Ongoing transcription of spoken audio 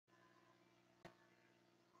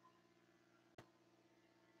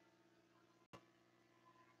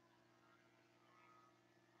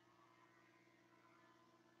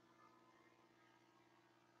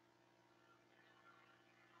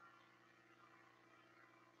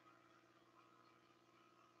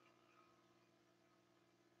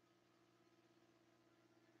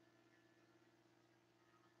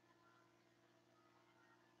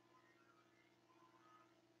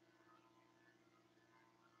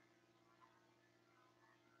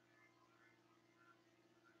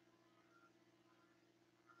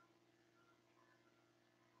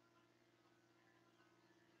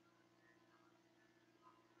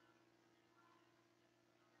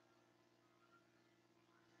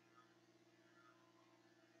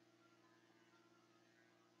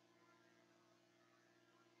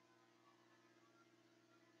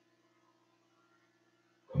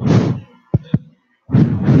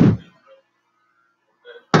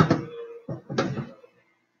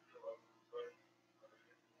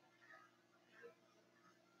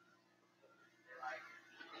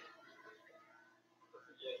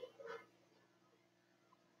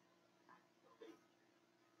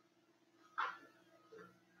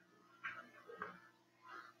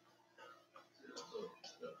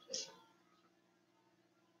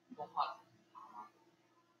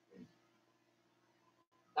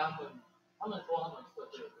他们说他们设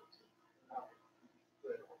备有问题，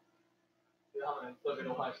对，所以他们设备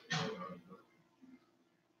都坏死了。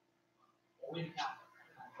我问一下，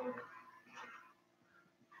我们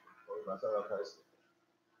马上要开始，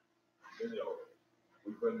先有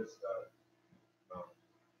we can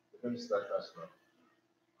start class 吗？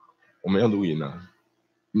我们要录影啊，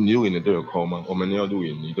你录影的都有扣吗？我们要录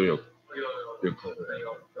影，你都有扣的。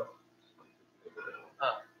有。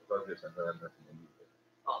我到底想看看他怎么录的。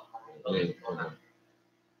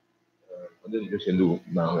反正你就先录，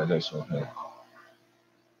拿回来再说。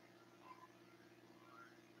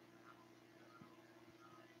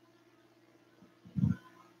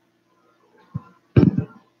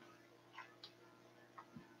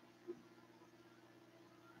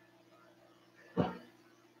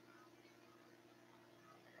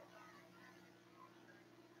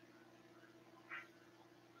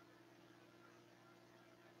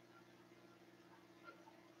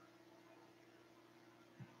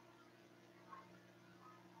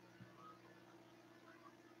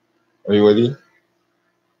Are you ready?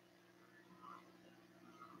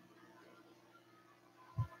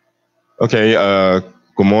 Okay,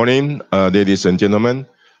 good morning, ladies and gentlemen.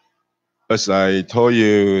 As I told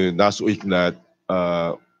you last week that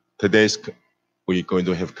we're going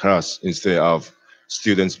to have class instead of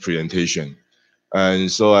students' presentation.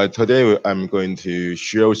 And so today I'm going to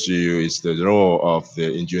share with you is the role of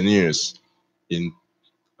the engineers in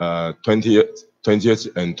 20th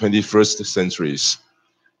and 21st centuries.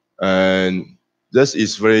 And this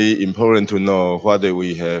is very important to know what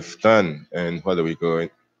we have done and what we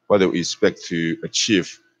expect to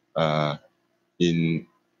achieve in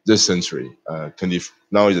this century.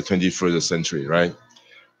 Now is the 21st century, right?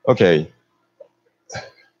 Okay.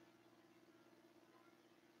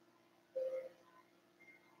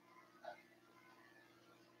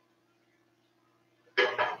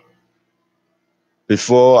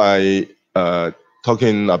 Before I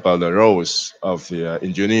talking about the roles of the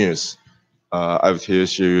engineers, I will tell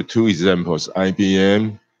you two examples,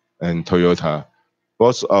 IBM and Toyota.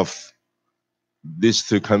 Both of these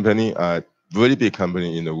two companies are very big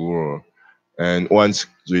companies in the world. And one's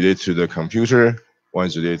related to the computer,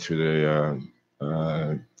 one's related to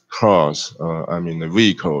the cars, the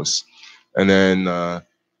vehicles. And then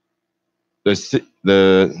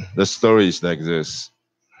the story is like this.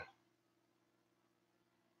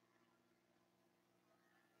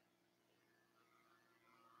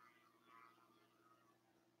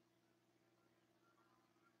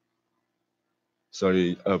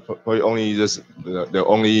 Sorry, probably only the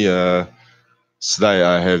only slide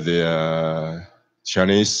I have the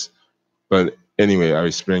Chinese, but anyway, I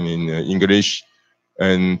explain in English.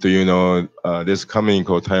 And do you know this company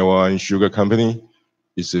called Taiwan Sugar Company?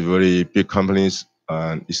 It's a very big company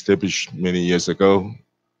established many years ago.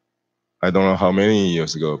 I don't know how many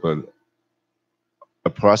years ago, but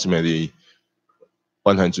approximately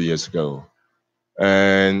 100 years ago.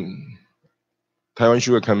 And Taiwan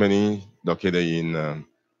Sugar Company located in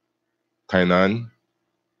Tainan,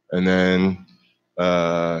 and then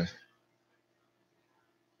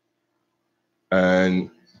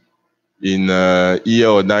and in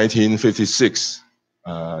year 1956,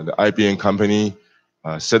 the IBM company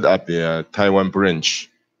set up their Taiwan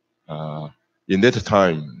branch. In that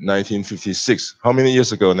time, 1956. How many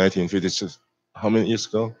years ago? 1956. How many years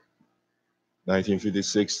ago?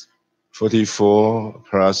 1956. 44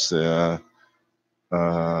 plus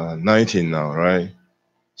 19 now, right?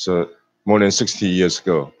 So more than 60 years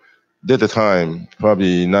ago. At the time,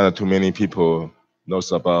 probably not too many people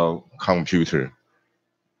knows about computer.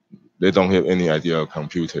 They don't have any idea of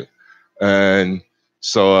computer. And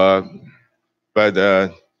so, but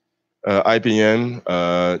IBM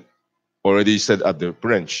already set up the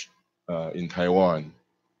branch in Taiwan.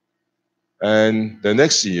 And the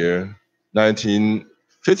next year,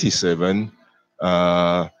 1957,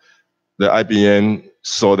 the IBM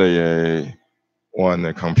sold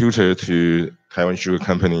one computer to Taiwan Sugar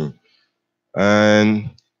Company. And,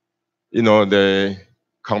 you know, the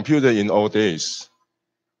computer in old days,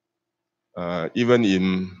 even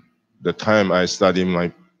in the time I studied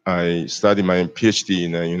my PhD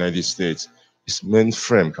in the United States, it's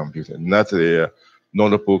mainframe computer, not a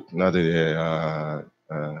notebook, not a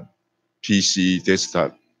PC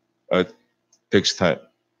desktop.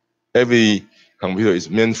 Every computer is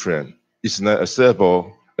mainframe. It's not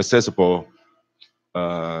accessible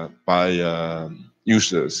by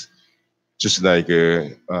users. Just like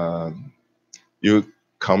you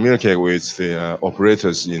communicate with the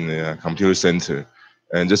operators in the computer center,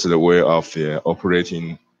 and this is the way of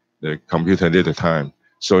operating the computer at the time.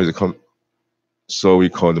 So we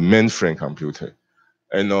call the mainframe computer.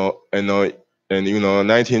 and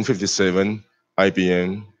 1957,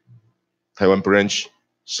 IBM Taiwan branch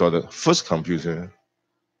sold the first computer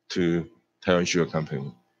to Taiwan Sugar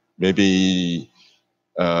Company. Maybe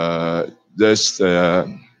there's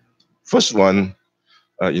the first one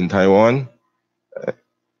in Taiwan,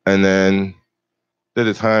 and then at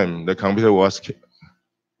the time the computer was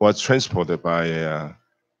transported by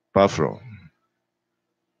Buffalo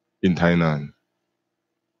in Tainan.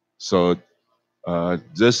 So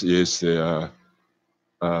this is the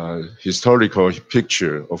historical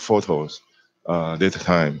picture or photos at the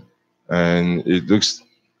time, and it looks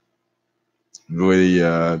very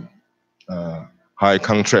high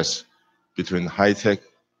contrast between high tech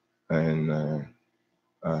and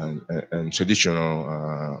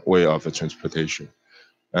traditional way of transportation.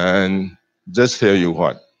 And just tell you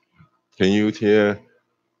what, can you tell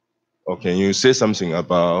or can you say something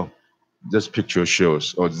about this picture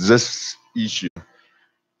shows or this issue?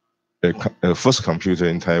 The first computer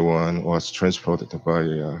in Taiwan was transported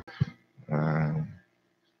by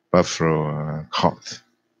Buffalo cart.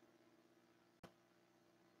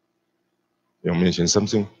 You mention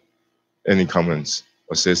something? Any comments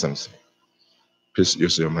or say something? Please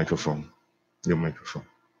use your microphone. Your microphone.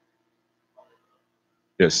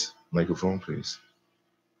 Yes, microphone, please.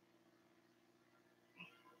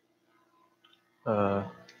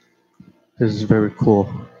 This is very cool.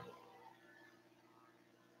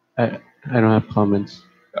 I don't have comments.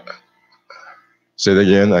 Say it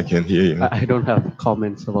again, I can't hear you. I don't have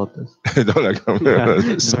comments about this. I don't have comments about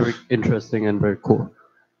It's this. very interesting and very cool.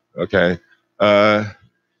 Okay.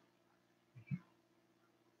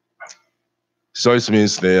 So it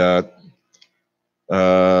means there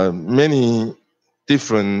are many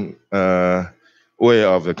different way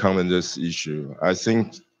of comment this issue. I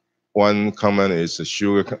think one comment is the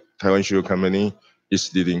Taiwan Sugar Company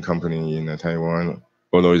is leading company in Taiwan,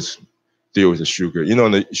 although it's deal with sugar. You know,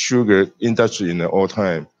 the sugar industry in the all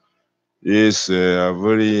time is a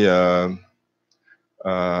very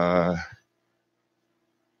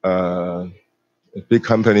big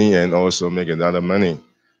company and also make a lot of money.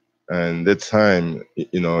 And that time,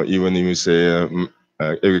 you know, even if you say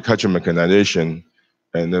agriculture mechanization,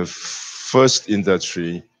 and the first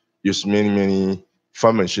industry used many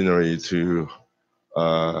farm machinery to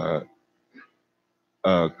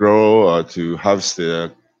grow or to harvest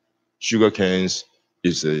the sugar canes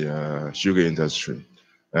is a sugar industry.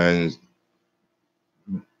 And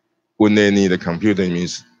when they need a computer, it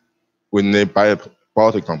means when they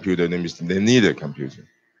bought a computer, that means they need a computer.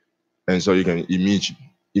 And so you can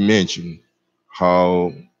imagine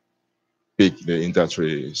how big the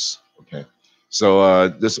industry is. Okay, so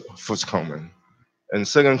this first comment. And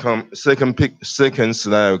second slide I'm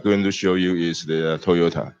going to show you is the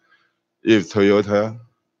Toyota. If Toyota,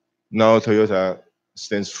 now Toyota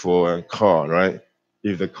stands for car, right?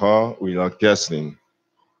 If the car without gasoline,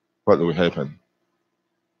 what will happen?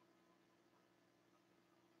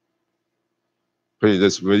 Pretty,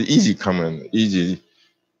 that's very easy comment, easy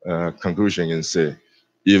conclusion you can say.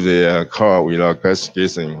 If the car without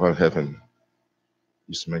gasoline, what happened?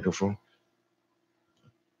 Use microphone.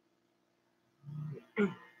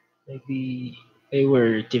 Maybe they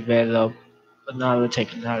will develop another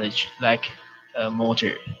technology like a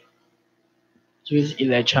motor. Use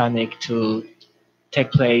electronic to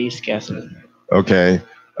take place gasoline. Okay,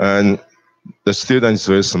 and the student is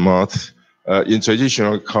very smart. In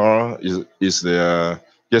traditional car is the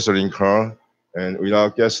gasoline car, and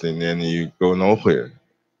without gasoline, then you go nowhere.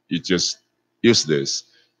 You just use this.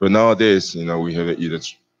 But nowadays, you know, we have either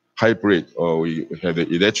hybrid or we have the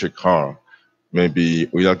electric car. Maybe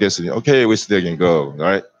without gasoline, okay, we still can go,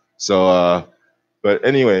 right? So, but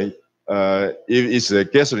anyway, if it's a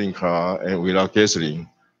gasoline car and without gasoline,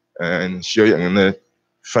 and show you another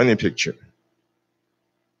funny picture.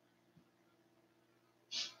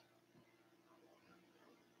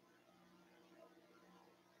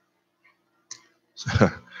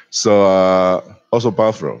 So also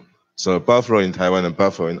Buffalo. So Buffalo in Taiwan and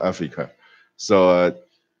Buffalo in Africa. So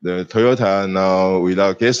the Toyota now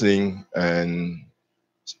without gasoline and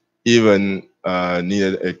even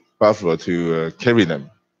needed a Buffalo to carry them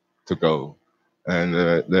to go. And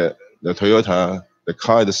the Toyota, the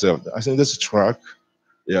car itself, I think this truck,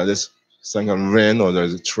 yeah, this some kind of van or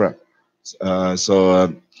there's a truck.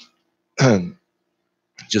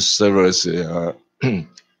 Just serve as a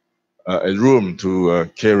room to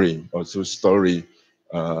carry or to store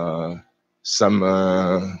some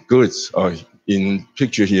goods. Or in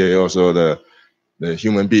picture here also the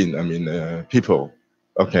human being. I mean people.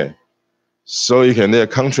 Okay, so you can get a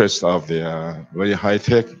contrast of the very high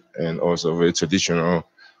tech and also very traditional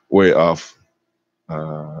way of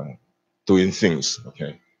doing things.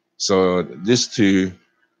 Okay, so these two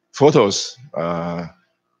photos I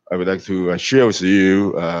would like to share with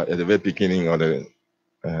you at the very beginning of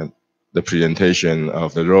the presentation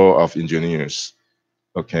of the role of engineers.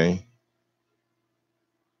 Okay.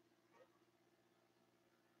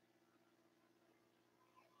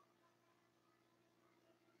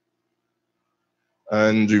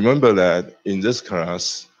 And remember that in this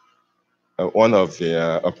class, one of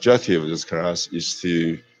the objectives of this class is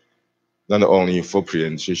to not only for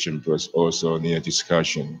presentation, but also near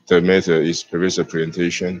discussion. The method is professor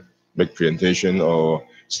presentation, make presentation, or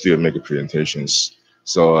student make presentations.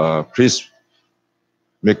 So please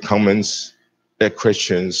make comments, add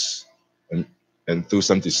questions, and do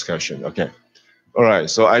some discussion. Okay. All right.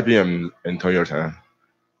 So IBM and Toyota,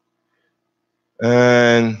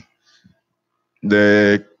 and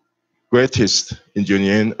the greatest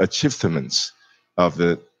engineering achievements of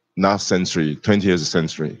the last century, 20th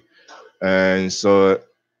century. And so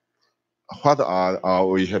what are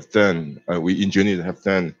we have done, we engineers have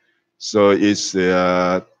done. So it's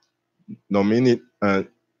nominated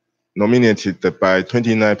by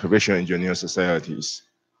 29 professional engineering societies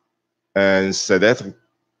and selected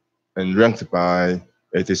and ranked by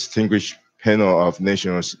a distinguished panel of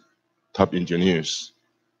nation's top engineers.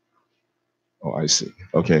 Oh, I see.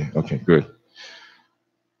 Okay, okay, good.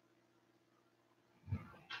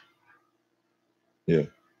 Yeah.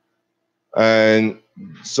 And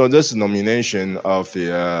so this nomination of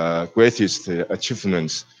the greatest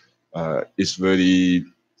achievements is very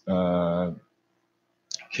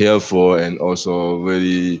careful and also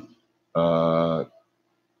very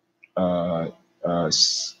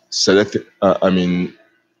selected.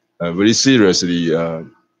 Very seriously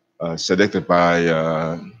selected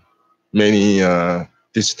by many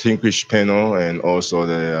distinguished panel and also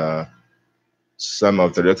the some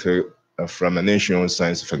of the directors from the National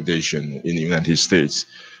Science Foundation in the United States.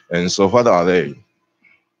 And so what are they?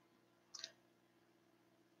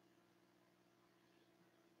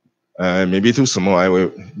 Maybe too small, I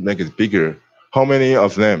will make it bigger. How many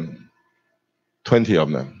of them? 20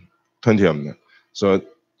 of them. 20 of them. So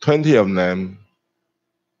 20 of them,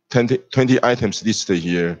 20 items listed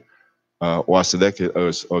here was selected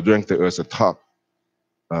as or ranked as the top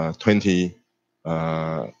 20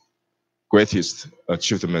 greatest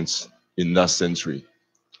achievements in last century.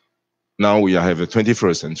 Now we have the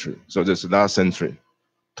 21st century. So that's last century,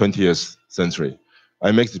 20th century.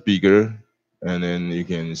 I make it bigger, and then you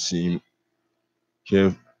can see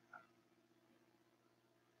here.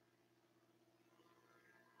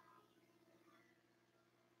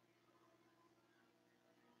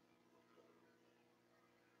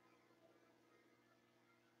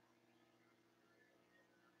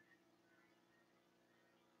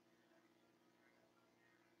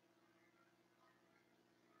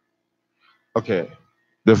 Okay,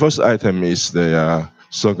 the first item is the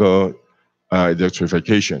so-called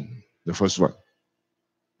electrification, the first one.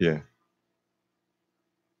 Yeah,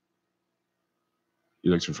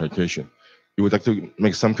 electrification. You would like to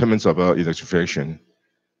make some comments about electrification?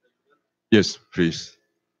 Yes, please.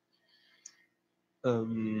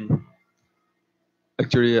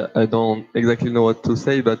 Actually, I don't exactly know what to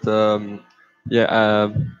say, but yeah,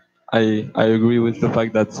 I agree with the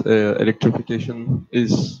fact that electrification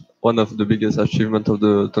is one of the biggest achievements of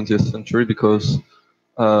the 20th century because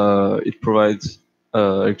it provides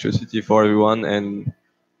electricity for everyone, and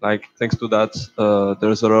like thanks to that,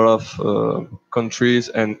 there's a lot of countries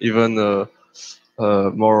and even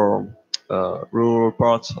more rural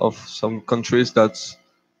parts of some countries that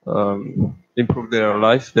improve their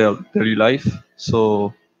life, their daily life.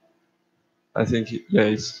 So I think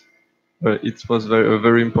yeah, it was a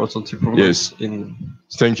very important improvement. Yes.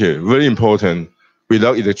 Thank you. Very important.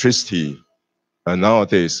 Without electricity,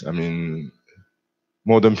 nowadays, I mean,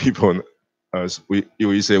 modern people, as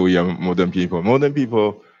we say, we are modern people. Modern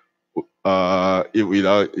people,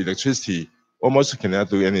 without electricity, almost cannot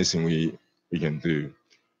do anything we can do.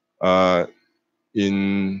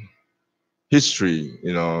 In history,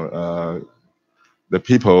 you know, the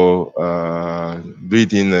people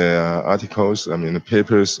reading the articles, I mean, the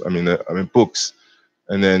papers, I mean, books,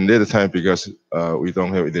 and then later time because we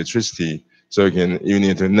don't have electricity, so you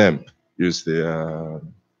need to lamp, use the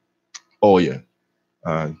oil,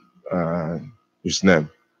 use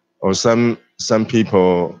lamp, or some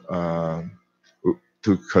people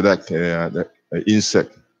to collect the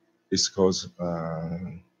insect. It's called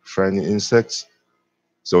flying insects.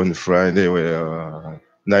 So in the fly, they were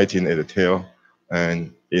lighting at the tail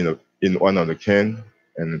and in one of the can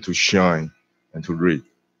and to shine and to read.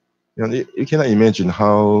 You know, you cannot imagine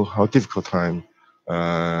how difficult time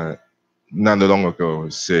not long ago,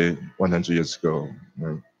 say 100 years ago,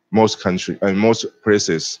 most countries and most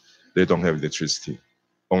places, they don't have electricity.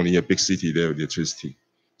 Only a big city they have electricity.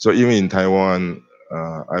 So even in Taiwan,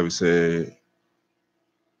 I would say,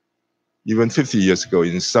 even 50 years ago,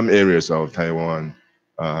 in some areas of Taiwan,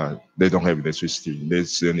 they don't have electricity. They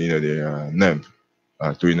still need a lamp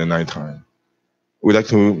during the nighttime. Would like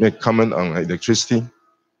to make comment on electricity?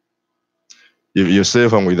 If your cell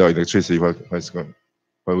phone without electricity, what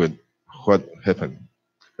happened?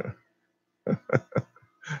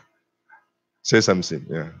 Say something,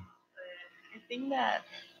 yeah. I think that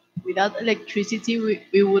without electricity,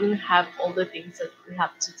 we wouldn't have all the things that we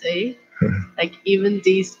have today. Like even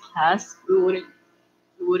this class, we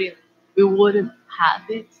wouldn't have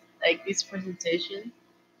it, like this presentation.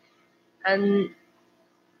 And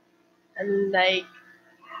like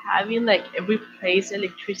having like every place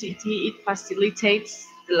electricity, it facilitates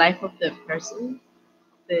the life of the person,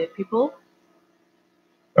 the people.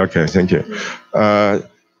 Okay, thank you.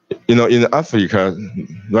 In Africa,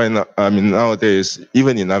 right now, I mean, nowadays,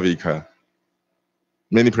 even in Africa,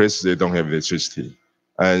 many places they don't have electricity.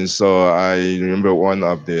 And so I remember one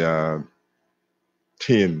of the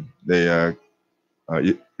team, the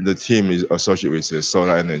team is associated with the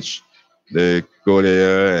solar energy. They go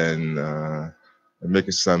there and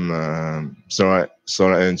make some solar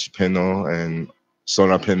energy panel and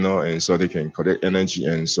solar panel, and so they can collect energy,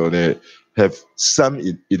 and so they have some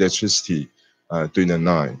electricity during the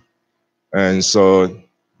night. And so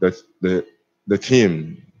the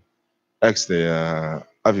team asked the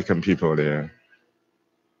African people there,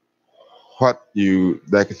 what you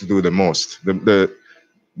like to do the most? I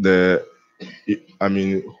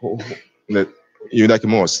mean, that you like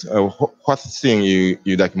most. What thing you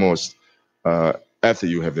like most after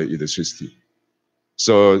you have the electricity?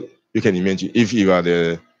 So you can imagine if you are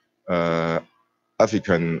the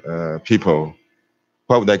African people,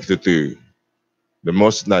 what would like to do? The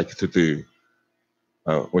most like to do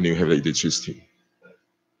when you have the electricity?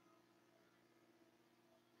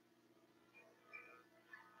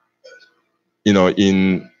 In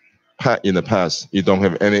the past, you don't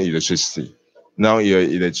have any electricity. Now your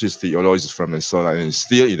electricity, although it's from the solar, and it's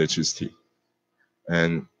still electricity.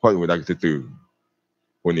 And what would you like to do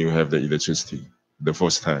when you have the electricity the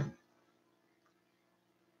first time?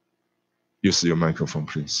 Use your microphone,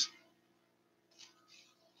 please.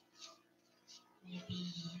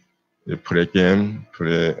 You play game,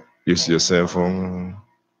 use your cell phone.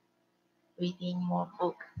 Reading more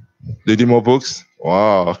book. Reading more books?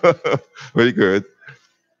 Wow, very good.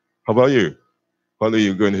 How about you? What are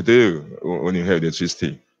you going to do when you have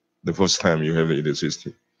electricity? The first time you have the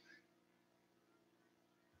electricity?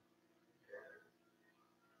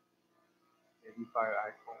 Maybe buy an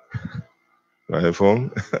iPhone. My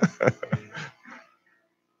iPhone?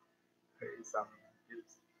 Pay some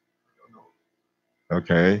bills. I don't know.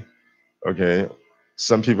 Okay.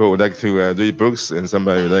 Some people would like to read books, and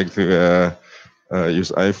somebody would like to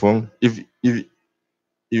use iPhone. If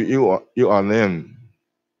you are them,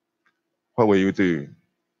 what will you do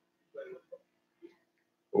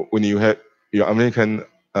when you have your American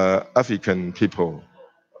African people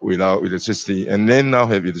without electricity, and then now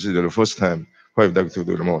have electricity the first time? What would you like to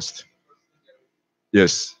do the most?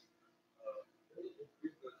 Yes.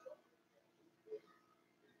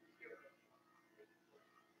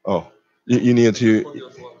 Oh, you need to.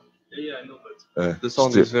 Yeah, I know, but The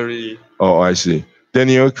sound is very. Oh, I see.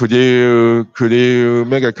 Daniel, could you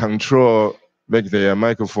make a control, make the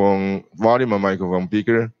microphone volume of microphone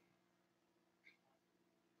bigger?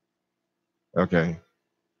 Okay.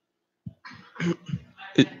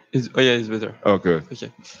 It's better. Oh, good.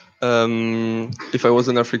 Okay. If I was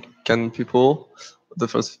an African people,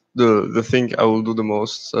 the thing I will do the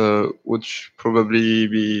most would probably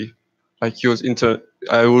be like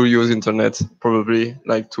I will use internet probably,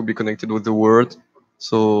 like, to be connected with the world.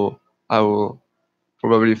 So I will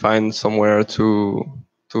probably find somewhere to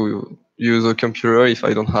use a computer if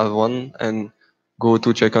I don't have one, and go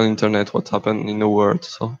to check on internet what happened in the world.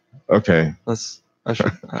 So Okay.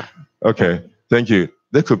 Okay. Thank you.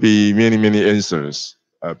 There could be many answers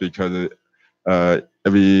because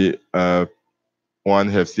every one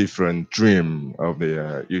has different dream of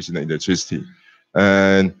the using the electricity,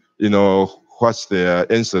 and what's the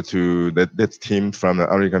answer to that team from the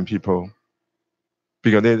American people?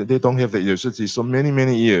 Because they don't have the electricity so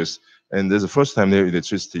many years, and there's the first time they have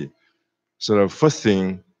electricity. So the first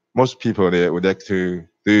thing most people they would like to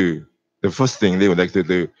do, the first thing they would like to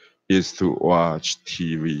do is to watch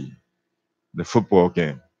TV, the football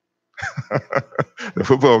game. The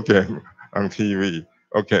football game on TV.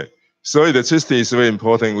 Okay. So electricity is very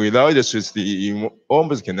important. Without electricity, you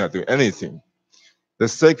almost cannot do anything. The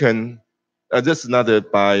second, this is not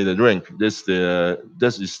by the rank. This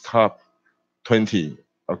is top 20.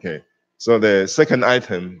 Okay. So the second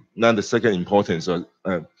item, not the second importance,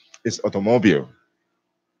 is automobile.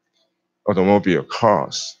 Automobile,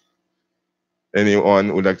 cars.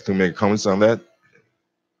 Anyone would like to make comments on that?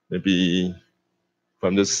 Maybe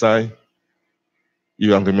from this side,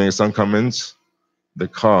 you want to make some comments? The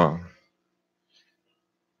car.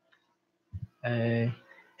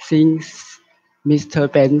 Since Mr.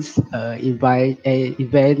 Benz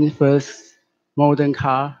invent first modern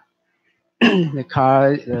car, the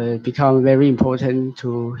car become very important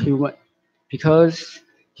to human because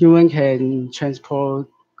human can transport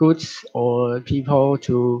goods or people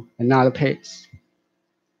to another place.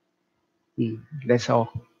 That's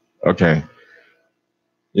all. Okay.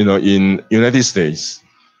 You know, in United States,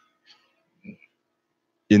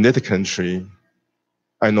 in that country,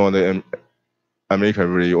 I know the America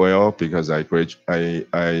really well because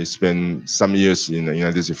I spent some years in the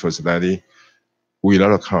United States First Lady with a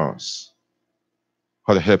lot of cars.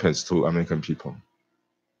 What happens to American people?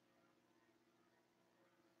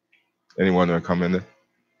 Anyone want to comment?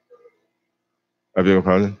 I beg your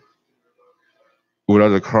pardon? Without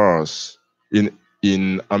the cars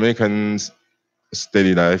in American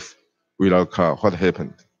daily life, without car, what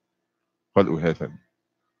happened? What will happen?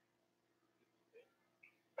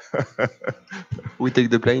 We take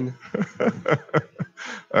the plane.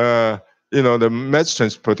 You know, the mass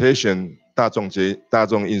transportation, 大众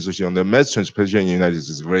运输系统, the mass transportation in the United States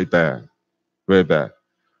is very bad, very bad.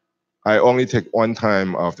 I only take one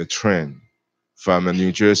time of the train from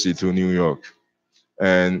New Jersey to New York,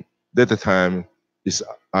 and at the time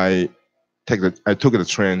I took the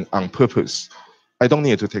train on purpose. I don't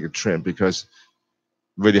need to take a train because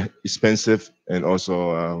very expensive and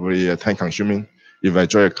also very time consuming. If I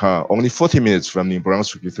drive a car, only 40 minutes from New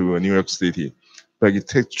Brunswick to New York City. But you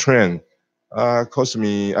take train, cost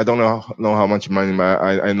me, I don't know how much money, but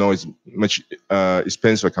I know it's much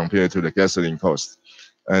expensive compared to the gasoline cost.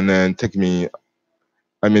 And then take me,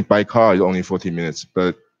 I mean, by car is only 40 minutes,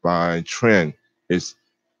 but by train it's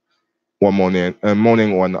morning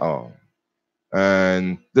 1 hour.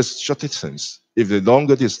 And this short distance. If the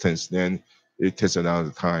longer distance, then it takes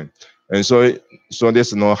another time. And so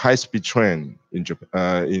there's no high-speed train in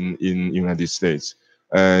United States.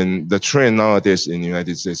 And the train nowadays in the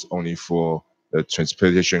United States only for the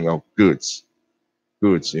transportation of goods.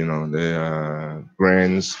 Goods, you know, the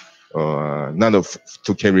grains, or not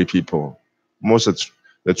to carry people. Most of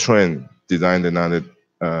the train designed not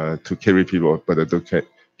to carry people, but to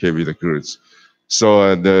carry the goods.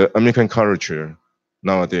 So the American culture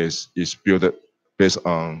nowadays is built based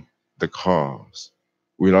on the cars.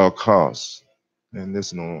 Without cars, and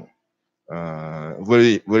there's no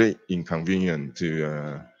very inconvenient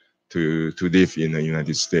to live in the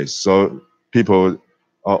United States. So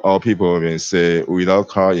our people may say without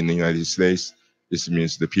car in the United States, this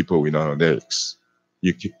means the people without legs.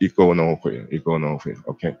 You go nowhere. You go nowhere.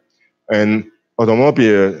 Okay, and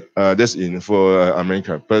automobile that's in for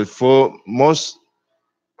America, but for most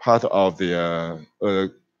part of the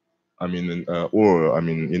world,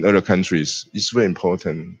 in other countries, it's very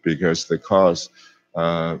important because the cars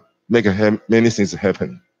make many things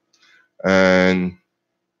happen. And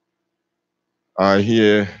I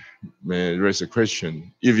here may raise a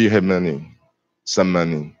question: if you have money, some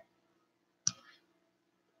money,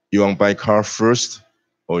 you want to buy car first,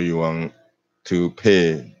 or you want to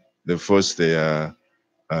pay the first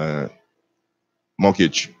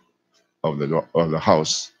mortgage of the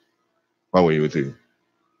house? What will you do?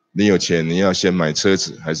 你有钱，你要先买车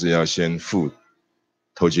子，还是要先付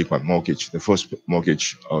头期款 mortgage, the first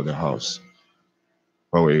mortgage of the house?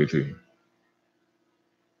 What will you do?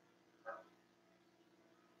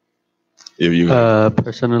 If you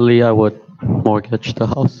Personally, I would mortgage the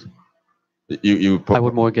house. I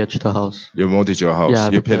would mortgage the house. You mortgage your house. Yeah,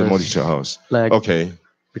 you pay the because, mortgage your house. Like, okay.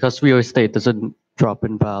 Because real estate doesn't drop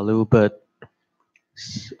in value, but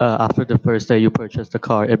after the first day you purchase the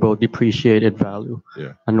car, it will depreciate in value.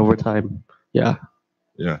 Yeah. And over time, yeah.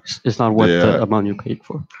 It's not worth the amount you paid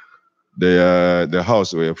for. The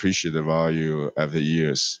house will appreciate the value after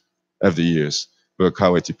years. But the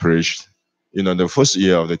car will depreciate. You know, the first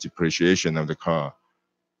year of the depreciation of the car,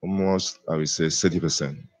 almost I would say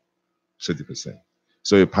 30%. 30%.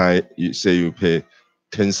 So you pay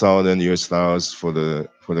 10,000 US dollars for the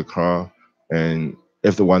car, and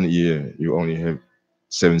after 1 year you only have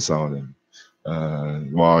 7,000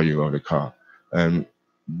 value of the car. And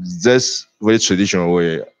that's very traditional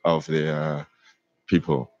way of the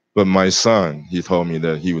people. But my son, he told me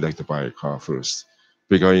that he would like to buy a car first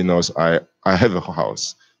because he knows I have a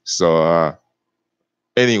house. So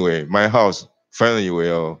anyway, my house finally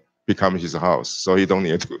will become his house, so he don't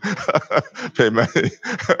need to pay money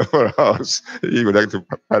for a house. He would like to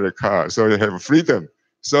buy a car, so he have freedom.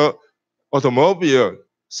 So automobile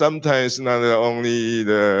sometimes not only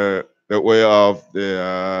the way of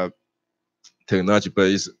the technology, but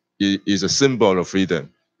is a symbol of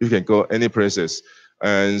freedom. You can go any places,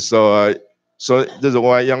 and so that's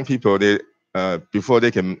why young people before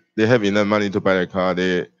they have enough money to buy a car,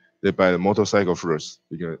 they buy a motorcycle first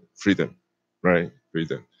because freedom, right?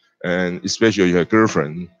 Freedom, and especially you have a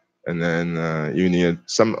girlfriend, and then you need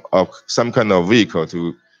some kind of vehicle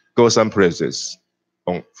to go some places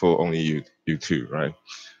for only you two, right?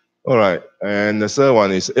 All right, and the third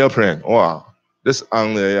one is airplane. Wow, this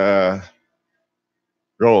on the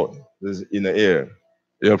road, this is in the air,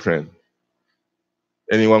 airplane.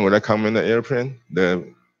 Anyone would like to comment on the airplane?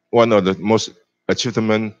 One of the most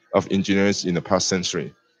achievement of engineers in the past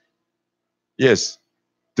century. Yes.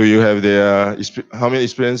 Do you have how many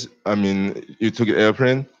experience? I mean, you took an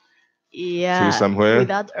airplane to somewhere?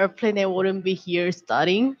 Without airplane, I wouldn't be here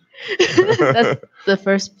studying. That's the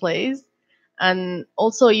first place. And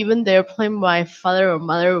also, even the airplane, my father or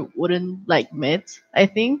mother wouldn't like met, I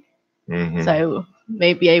think. Mhm. So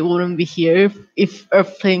maybe I wouldn't be here if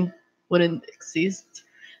airplane wouldn't exist.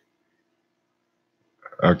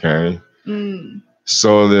 Okay. Mm.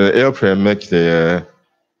 So the airplane make the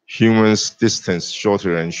humans distance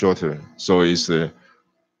shorter and shorter. So it's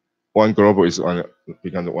one global is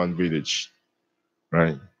become one village,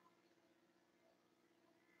 right?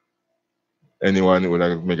 Anyone would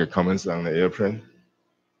like to make a comments on the airplane?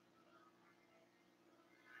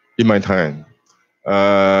 In my time,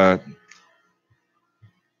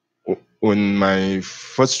 when my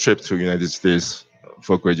first trip to United States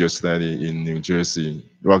for graduate study in New Jersey,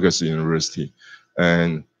 Rutgers University,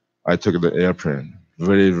 and I took the airplane.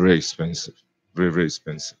 Very, very expensive. Very, very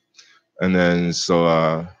expensive. And then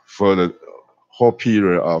so for the whole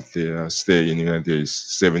period of the stay in the United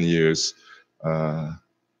States, 7 years,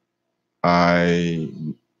 I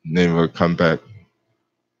never come back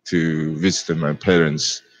to visit my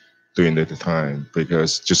parents during that time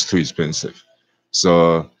because just too expensive.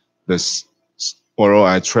 So this, although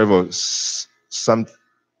I travel some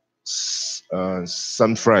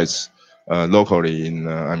flights locally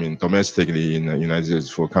I mean domestically in the United States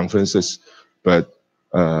for conferences, but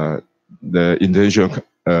the international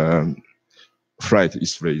flight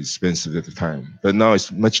is very expensive at the time. But now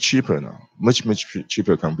it's much cheaper now, much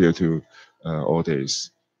cheaper compared to old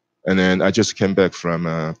days. And then I just came back from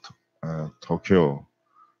Tokyo,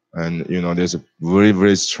 and there's a very,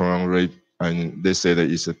 very strong rate, and they say that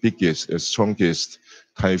it's the biggest, strongest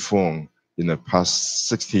typhoon in the past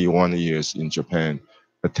 61 years in Japan.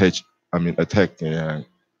 Attacked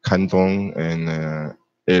Kanton and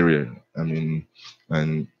area. I mean,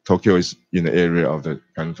 and Tokyo is in the area of the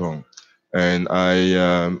Kanton, and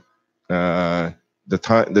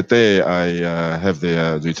the day I have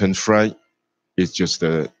the return flight, it's just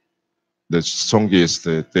the strongest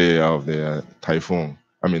day of the typhoon.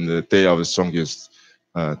 I mean, the day of the strongest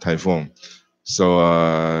typhoon.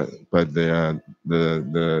 So, but the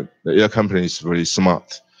air company is very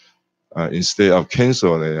smart. Instead of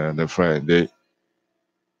cancel the flight, they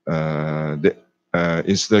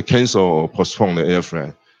instead cancel or postpone the air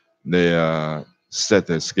flight, they set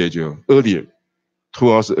the schedule earlier,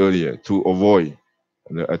 2 hours earlier, to avoid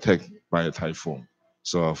the attack by a typhoon.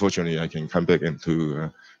 So fortunately, I can come back and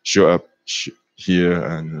to show up here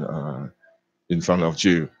and in front of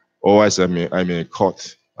you. Otherwise, I may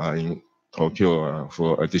caught in Tokyo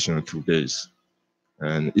for additional 2 days,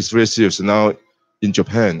 and it's very serious now. In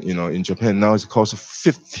Japan, in Japan now it's cost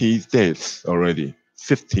 50 days already.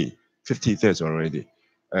 50 days already,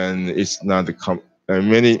 and it's not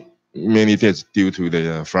many days due to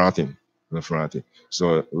the flooding.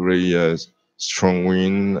 So very strong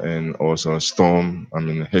wind and also storm. I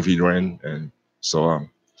mean heavy rain and so on,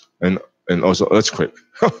 and also earthquake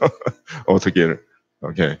altogether.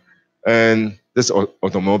 Okay, and this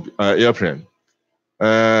automobile airplane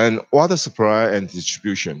and water supply and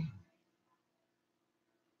distribution.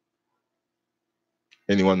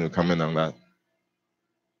 Anyone will comment on that?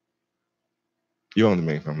 You want to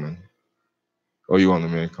make a comment? Or you want to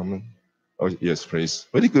make a comment? Oh yes, please.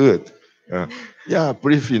 Very good. Yeah,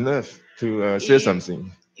 brief enough to say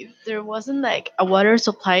something. If there wasn't like a water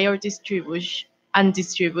supply or distribution,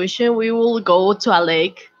 we will go to a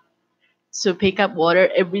lake to pick up water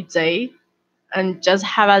every day and just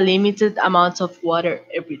have a limited amount of water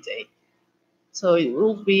every day. So it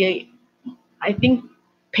will be, I think,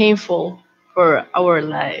 painful for our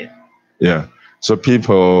life. Yeah. So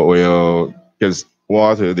people will get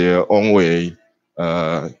water their own way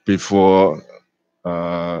before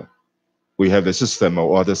we have the system of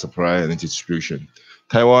water supply and distribution.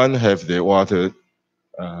 Taiwan have the water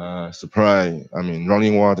supply,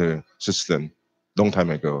 running water system long time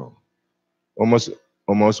ago, almost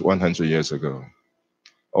 100 years ago.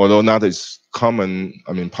 Although not as common,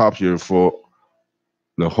 popular for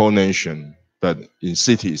the whole nation, but in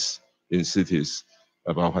cities,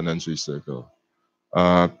 about 100 years ago.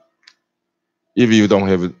 If you don't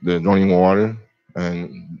have the running water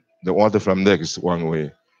and the water from lake is one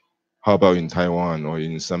way, how about in Taiwan or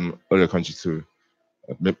in some other country too?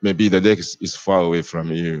 Maybe the lake is far away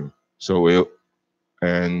from you,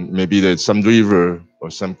 and maybe there's some river or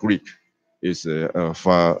some creek is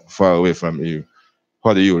far away from you.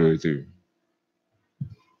 What do you really do?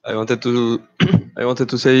 I wanted to I wanted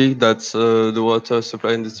to say that the water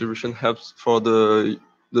supply and distribution helps for the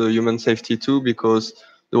human safety too, because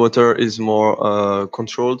the water is more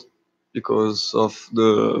controlled because of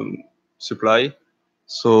the supply.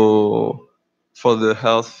 So for the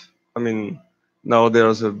health, now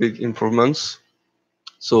there's a big improvements.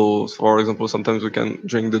 So for example, sometimes we can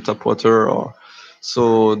drink the tap water, or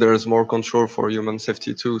so there's more control for human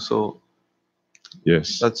safety too. So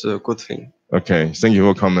Yes, that's a good thing. Okay, thank you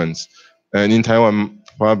for comments. And in Taiwan,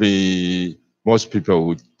 probably most people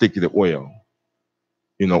would dig the well,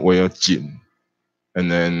 well gin,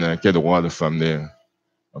 and then get the water from there.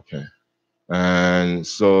 Okay, and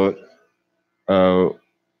so uh,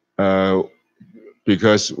 uh,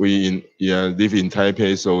 because we live in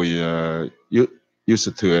Taipei, so we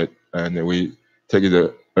used to it, and we take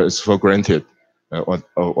it as for granted,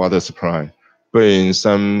 water supply. But in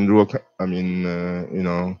some rural,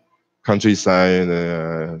 countryside,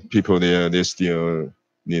 people there, they still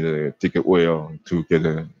need to dig a well to get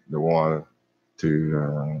the water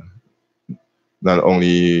to not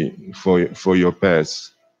only for your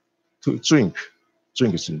pets, to drink.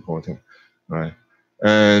 Drink is important, right?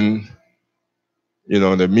 And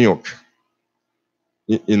the milk.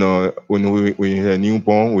 When we have a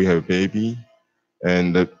newborn, we have a baby,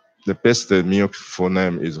 and the best milk for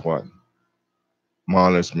them is what?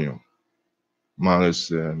 Mother's milk.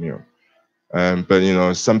 Mother's milk.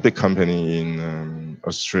 But some big company in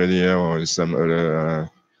Australia or some other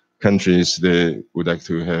countries, they would like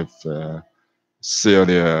to have sell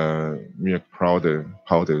their milk powder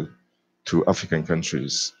to African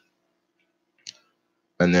countries,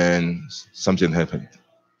 and then something happened.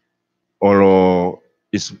 Although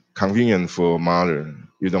it's convenient for mother,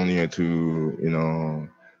 you don't need to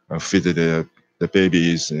feed the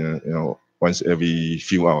babies once every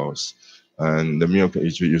few hours, and the milk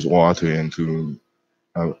is use water and to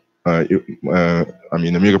the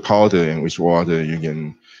milk powder and with water you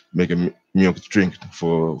can make a milk drink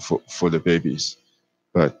for the babies.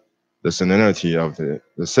 But the salinity of the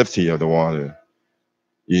safety of the water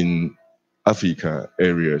in Africa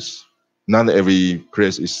areas, not every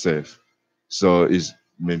place is safe. So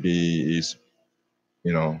maybe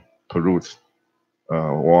pollute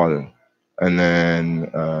water, and then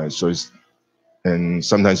and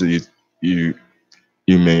sometimes you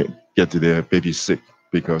may get the baby sick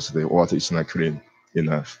because the water is not clean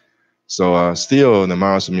enough. So still, the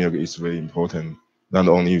mother's milk is very important, not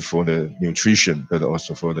only for the nutrition but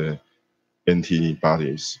also for the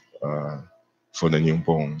antibodies for the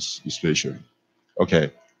newborns, especially.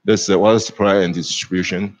 Okay, that's the water supply and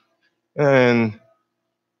distribution, and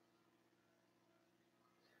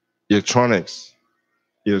electronics.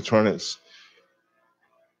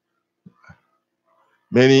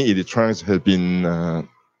 Many electronics have been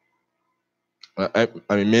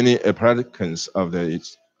many applicants of the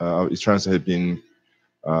electronics have been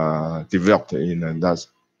developed in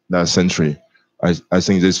that century. I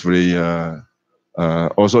think this very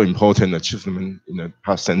also important achievement in the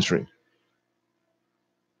past century.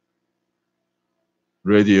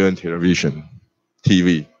 Radio and television,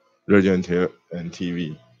 TV, radio and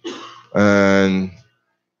TV, and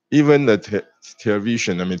even the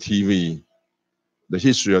television. TV. The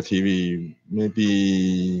history of TV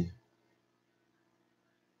maybe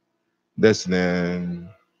less than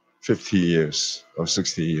 50 years or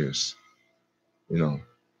 60 years.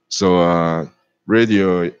 So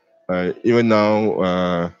radio, even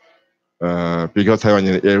now, because Taiwan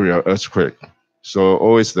is an area of earthquake, so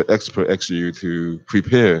always the expert asks you to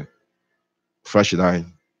prepare flashlight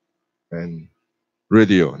and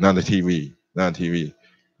radio, not the TV.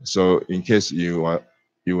 So in case you are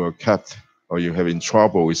kept or you having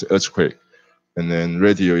trouble with earthquake, and then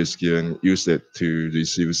radio is given use it to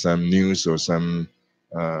receive some news or some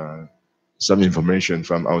some information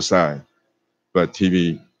from outside, but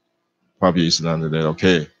TV probably is not that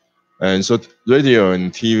okay. And so radio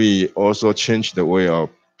and TV also changed the way of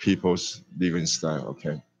people's living style.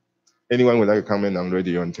 Okay. Anyone would like to comment on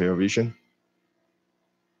radio and television?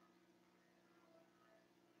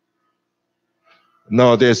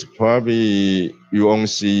 Nowadays, probably you won't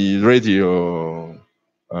see radio,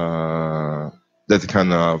 that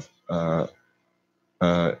kind of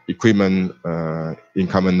equipment in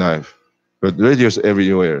common life, but radio is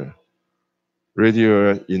everywhere.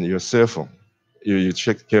 Radio in your cell phone, you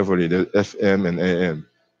check carefully the FM and AM.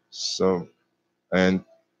 So, and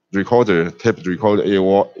recorder, tape recorder,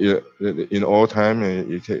 in all time,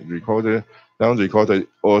 you take recorder, down recorder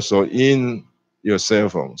also in your cell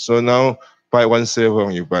phone. So now, buy one cell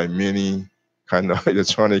phone, you buy many kind of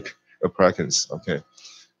electronic appliances. Okay,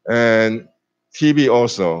 and TV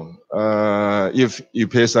also. If you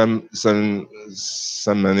pay some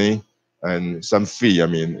money and some fee, I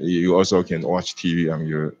mean, you also can watch TV on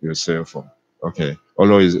your cell phone. Okay,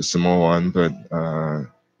 although it's a small one, but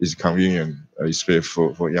it's convenient,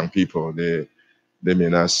 especially for young people. They may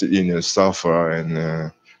not sit in a sofa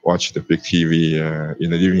and watch the big TV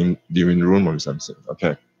in the living room or something.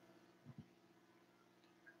 Okay.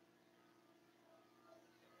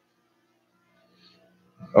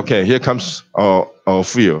 Okay, here comes our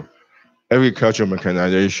field, agricultural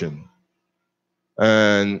mechanization.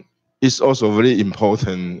 And it's also a very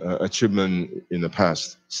important achievement in the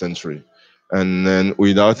past century. And then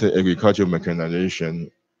without the agricultural mechanization,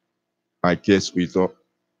 I guess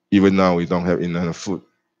even now we don't have enough food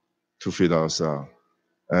to feed ourselves.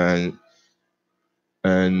 And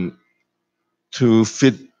to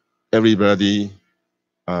feed everybody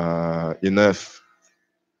enough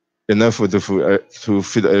food to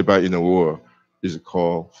feed everybody in the world is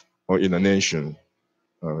called, or in a nation,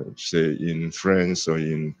 say in France or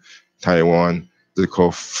in Taiwan, they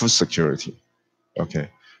call food security. Okay,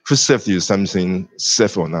 food safety is something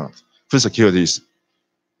safe or not. Food security is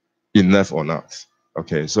enough or not.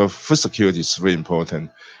 Okay, so food security is very important.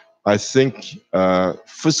 I think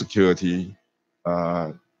food security,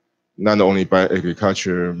 not only by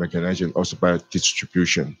agriculture, mechanization, also by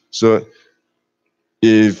distribution. So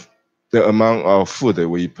if the amount of food that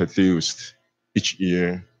we produced each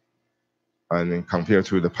year and then compared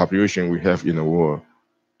to the population we have in the world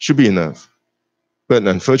should be enough. But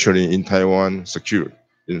unfortunately, in Taiwan, secure.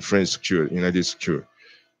 In France, secure. In United secure.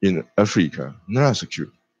 In Africa, not secure.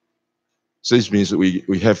 So this means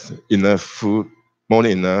we have enough food, more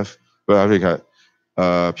than enough, but Africa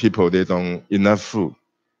people, they don't enough food.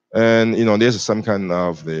 And there's some kind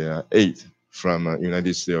of the aid from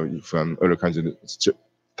United States, from other countries.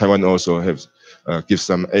 Taiwan also have give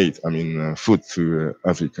some aid, I mean food to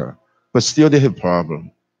Africa, but still they have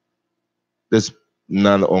problem. There's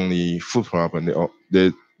not only food problem,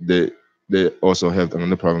 they also have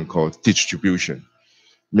another problem called distribution.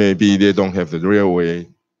 Maybe they don't have the real way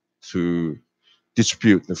to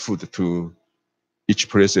distribute the food to each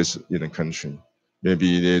places in the country.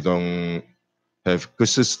 Maybe they don't have good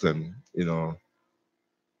system,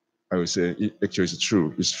 I would say actually it's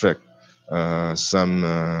true, it's fact. Some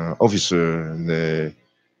officer,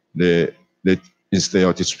 they instead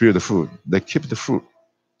of distribute the food, they keep the food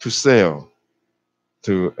to sell,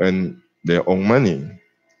 to earn their own money,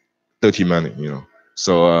 dirty money,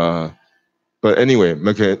 So, but anyway,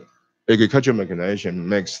 agricultural mechanization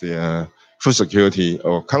makes the food security,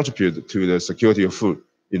 or contribute to the security of food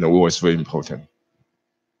in the world, is very important.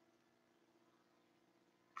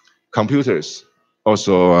 Computers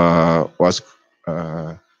also was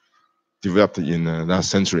developed in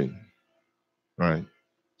last century, right?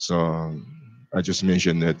 So I just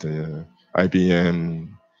mentioned that IBM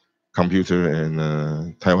computer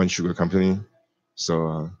and Taiwan Sugar Company,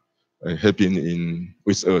 so have been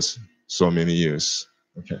with us so many years.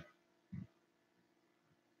 Okay.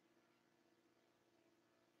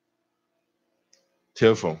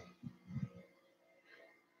 Telephone.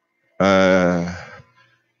 Let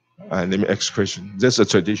me ask a question. That's a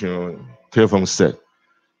traditional telephone set.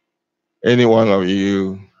 Any one of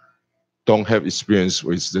you don't have experience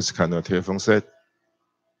with this kind of telephone set?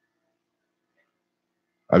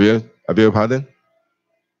 I beg your pardon?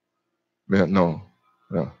 No.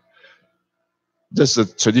 That's a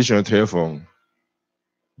traditional telephone.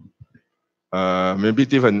 Maybe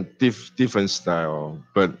different style,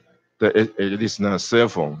 but it is not a cell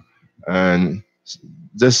phone. And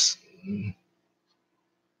this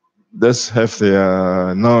have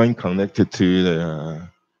the line connected to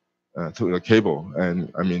the cable,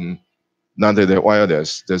 and I mean, not that they're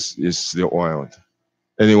wireless. This is still wired.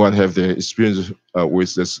 Anyone have the experience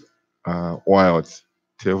with this wired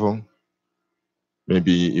telephone?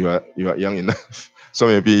 maybe you are young enough, so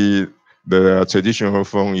maybe the traditional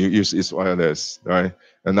phone you use is wireless, right?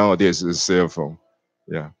 And nowadays it's cell phone,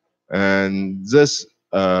 yeah. And this,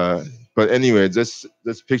 but anyway, this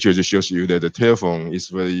picture just shows you that the telephone is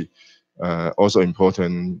very also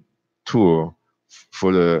important tool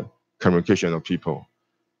for the communication of people,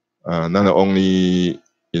 not only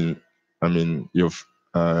in, I mean, the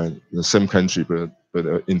same country, but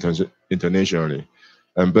internationally.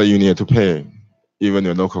 But you need to pay, even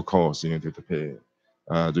the local calls, you need to pay,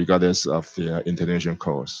 regardless of the international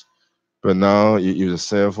calls. But now you use a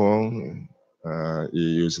cell phone, you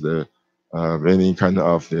use the many kind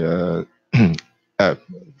of the app,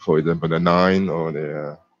 for example, the Line or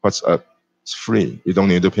the WhatsApp. It's free. You don't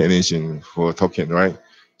need to pay anything for talking, right?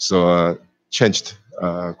 So changed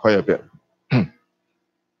quite a bit.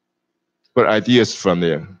 But ideas from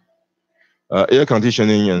there, air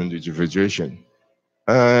conditioning and refrigeration.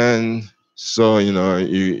 And so, you know,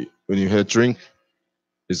 when you have drink,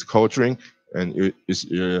 it's cold drink, and it's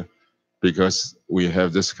because we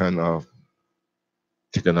have this kind of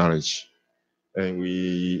technology, and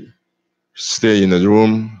we stay in the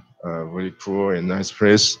room, very cool and nice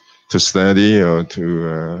place to study or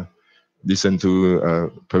to listen to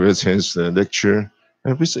Professor Chen's lecture,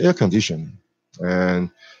 and with air conditioning, and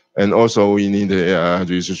also we need a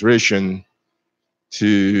refrigeration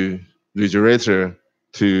to refrigerator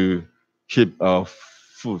to keep our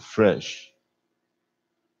food fresh,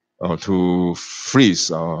 or to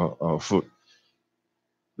freeze our food.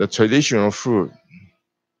 The traditional food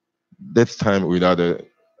that time without the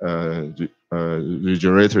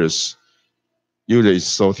refrigerators usually is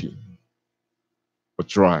salty or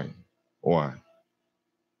dry. Why?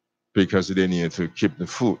 Because they need to keep the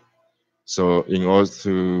food. So in order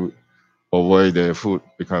to avoid the food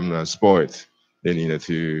become spoiled, they need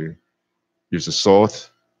to use the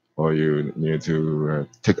salt, or you need to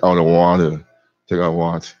take out the water,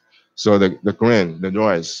 So the grain, the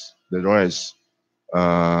rice,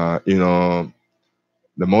 you know,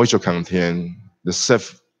 the moisture content,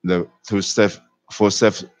 for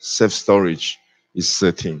safe storage is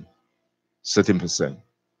 13%.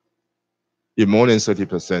 If more than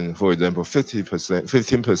 30%, for example, 50%,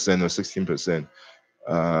 15% or 16%,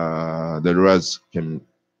 the rice can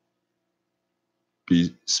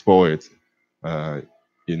be spoiled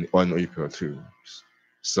in 1 week or 2.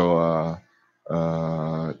 So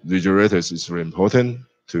refrigerators is very important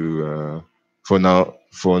to for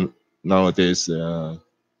nowadays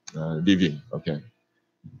living. Okay.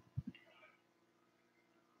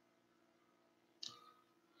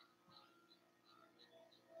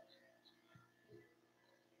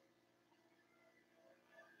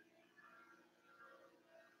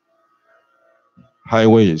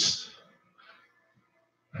 Highways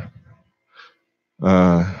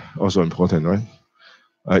also important,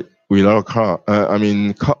 right? Without car, I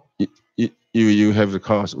mean, you have the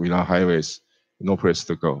cars without highways, no place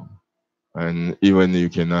to go, and even you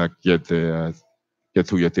cannot get to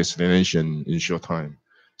your destination in short time.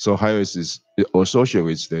 So highways is associated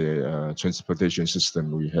with the transportation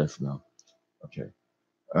system we have now. Okay,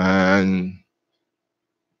 and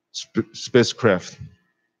spacecraft.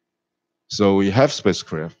 So we have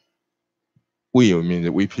spacecraft. We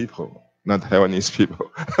mean we people, not Taiwanese people.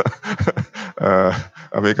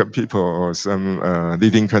 American people or some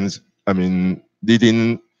leading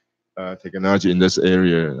technology in this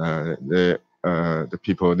area. The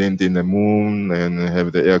people land in the moon and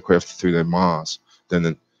have the aircraft to the Mars.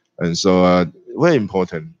 And so very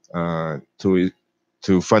important to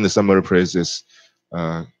find some other places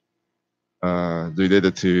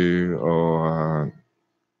related to or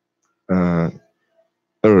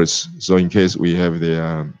Earth. So in case we have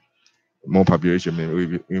the more population,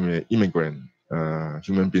 maybe we may immigrant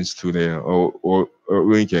human beings to there, or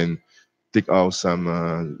we can dig out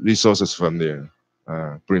some resources from there,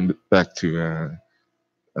 bring it back to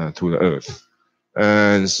the Earth.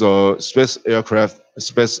 And so spacecraft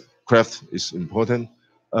is important.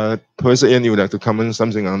 Professor Ian, you would like to comment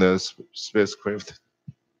something on the spacecraft?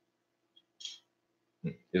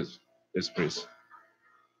 Yes, please.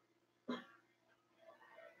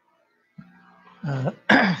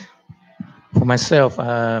 For myself,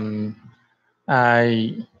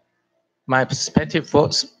 my perspective for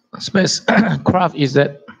spacecraft is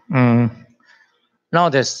that now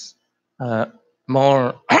there's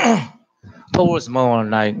more towards more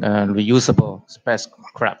like reusable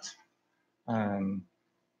spacecraft. And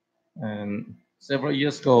several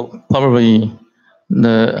years ago, probably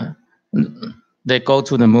they go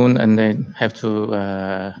to the moon and they have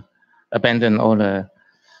to abandon all the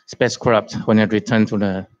spacecraft when they return to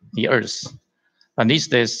the Earth. But these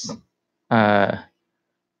days,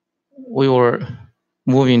 we were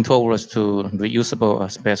moving towards to reusable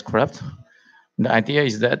spacecraft. The idea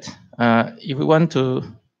is that if we want to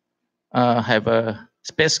have a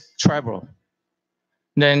space travel,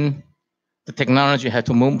 then the technology had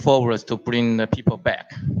to move forward to bring the people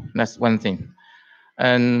back. That's one thing.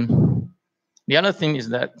 And the other thing is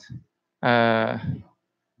that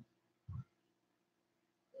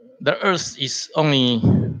the Earth is only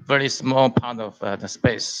very small part of the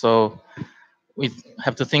space. So we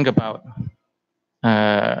have to think about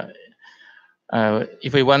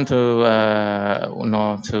if we want to,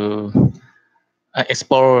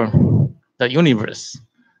 explore the universe.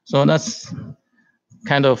 So that's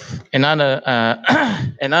kind of another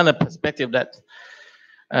another perspective that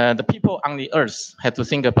the people on the Earth have to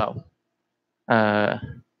think about.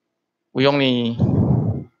 We only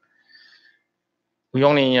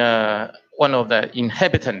one of the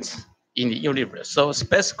inhabitants in the universe. So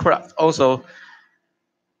spacecraft also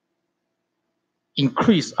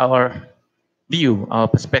increase our view, our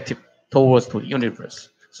perspective towards the universe.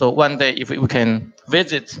 So one day, if we can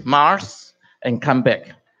visit Mars and come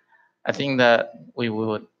back, I think that we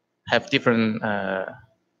would have different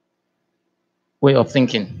way of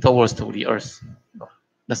thinking towards to the Earth.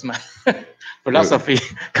 That's my philosophy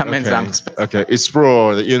comments on space. Okay,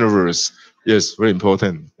 explore the universe. Yes, very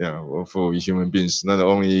important. Yeah, for human beings, not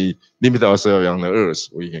only limit ourselves on the Earth,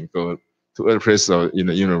 we can go to other places in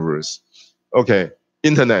the universe. Okay,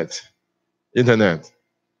 internet. You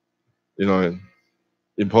know,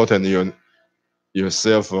 important. Your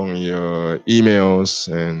cell phone, your emails,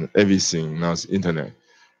 and everything. Now it's internet,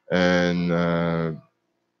 and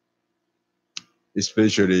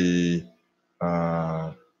especially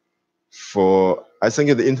for I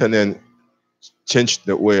think the internet changed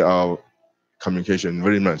the way our communication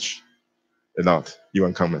very much. A lot. You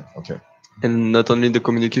want comment? Okay. And not only the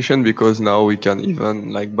communication, because now we can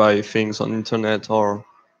even like buy things on internet, or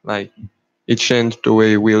like it changed the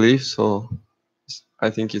way we live. So I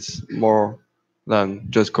think it's more than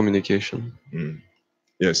just communication.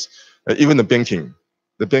 Yes, even the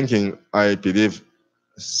banking, I believe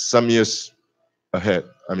some years ahead.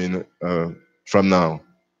 I mean, from now,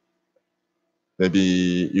 maybe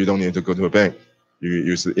you don't need to go to a bank. You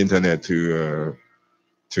use the internet to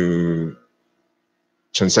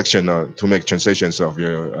transaction to make transactions of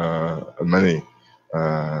your money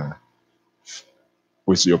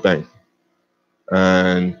with your bank.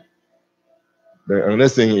 And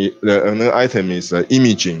another item is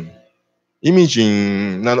imaging.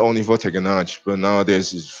 Imaging not only for technology, but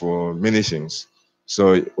nowadays is for many things.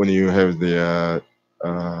 So when you have the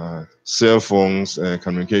cell phones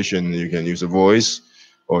communication, you can use a voice,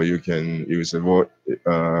 or you can use a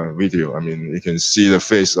video. I mean, you can see the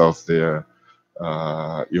face of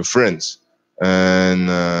your friends, and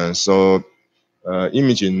so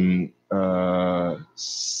imaging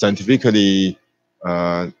scientifically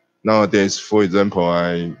nowadays. For example,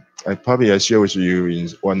 I probably shared with you in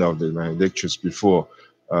one of my lectures before.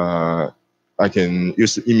 I can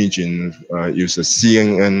use imaging, use a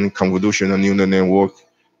CNN convolutional neural network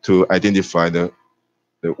to identify the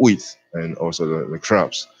width and also the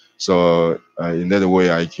crops. So in that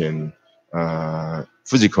way, I can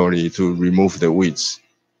physically to remove the weeds,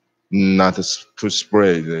 not to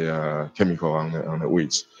spray the chemical on the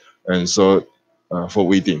weeds, and so for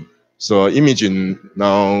weeding. So imaging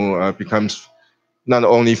now becomes not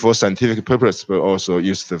only for scientific purpose, but also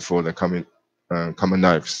used for the common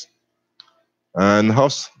lives. And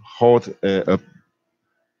household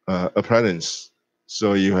appliance.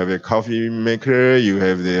 So you have a coffee maker, you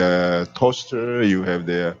have the toaster, you have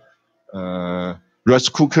the rice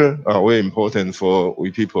cooker. Very important for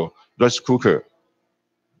we people. Rice cooker,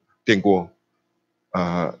 电锅.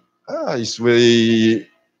 It's very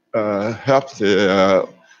helped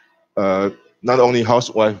not only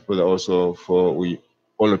housewife but also for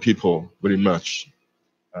all the people very much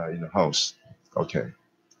in the house. Okay.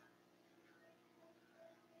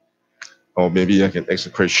 Or maybe I can ask a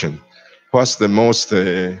question. What's the most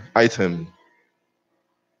item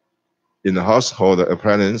in the household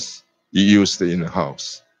appliance you used in the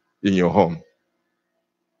house, in your home?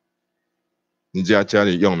 你家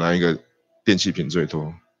里用哪一个电器品最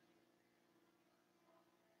多？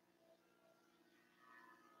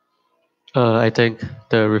 I think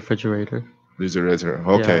the refrigerator. Refrigerator.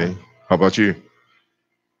 Okay. Yeah. How about you?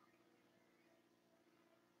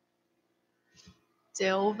 The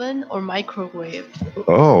oven or microwave?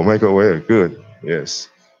 Oh, microwave. Good. Yes.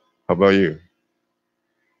 How about you?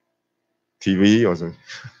 TV or something?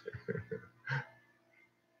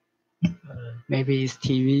 Maybe it's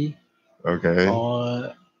TV. Okay.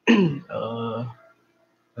 Or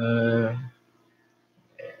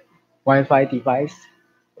Wi-Fi device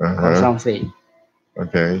or something.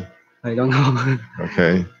 Okay. I don't know.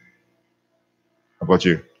 Okay. How about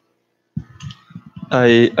you?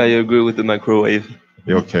 I agree with the microwave.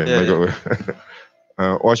 Okay, Yeah, microwave.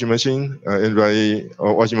 Washing machine. Anybody?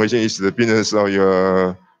 Washing machine is the business of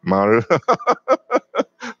your mother.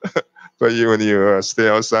 But you, when you stay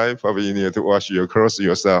outside, probably you need to wash your clothes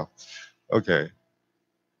yourself. Okay.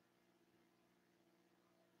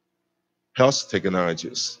 Health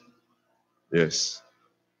technologies. Yes.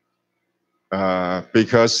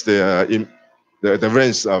 Because the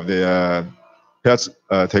range of the health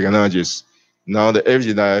technologies, now the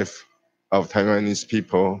average life of Taiwanese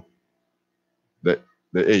people, the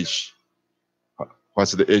age,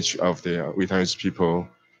 what's the age of the Vietnamese people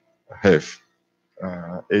have?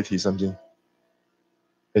 80 something,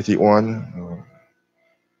 81.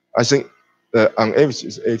 I think on average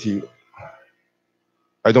is 80.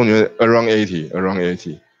 I don't know, around 80, around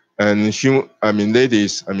 80. And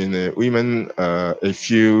ladies, women, a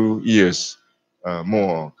few years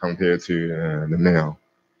more compared to the male.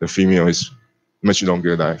 The female is much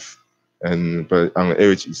longer life, but on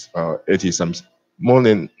average it's 80 something, a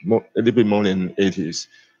little bit more than 80s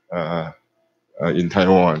in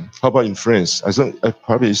Taiwan. How about in France? I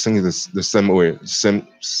probably think it's the same way, same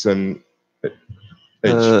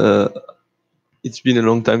age. It's been a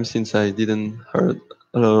long time since I didn't heard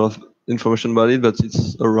a lot of information about it, but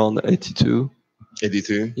it's around 82.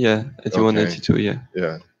 82? Yeah, 81, Okay. 82, yeah.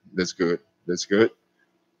 Yeah, that's good. That's good.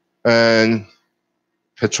 And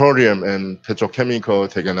petroleum and petrochemical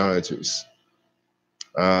technologies.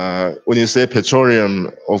 When you say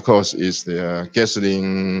petroleum, of course, is the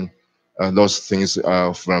gasoline. Those things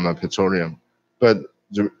are from petroleum, but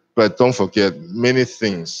don't forget, many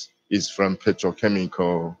things is from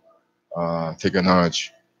petrochemical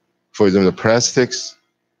technology. For example, the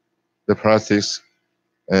plastics,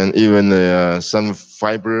 and even some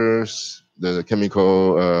fibers, the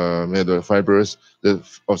chemical made fibers,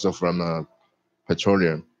 also from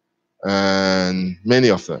petroleum, and many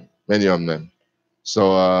of them.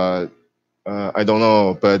 So I don't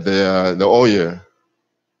know, but the oil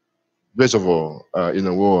reservoir in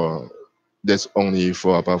the world, that's only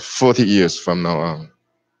for about 40 years from now on.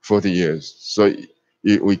 40 years. So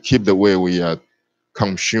we keep the way we are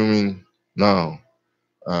consuming now.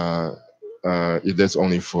 That's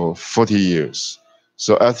only for 40 years.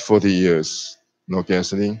 So at 40 years, no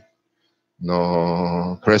gasoline,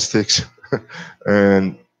 no plastics,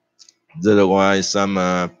 and that's why some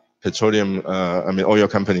petroleum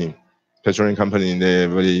company, they're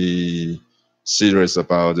very serious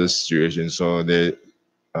about this situation. So they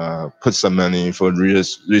put some money for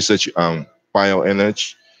research on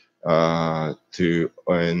bioenergy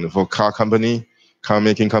and for car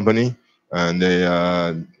making company, and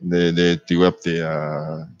they develop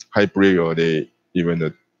the hybrid or even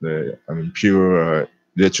the pure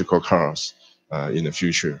electrical cars in the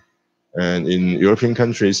future. And in European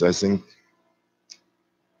countries, I think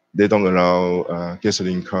they don't allow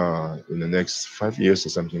gasoline car in the next 5 years or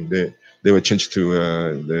something. They will change to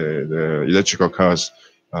the electrical cars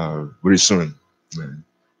very soon.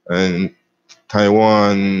 And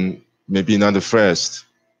Taiwan maybe not the first,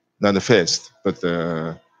 but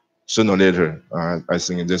sooner or later, I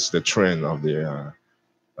think that's the trend of the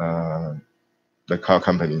car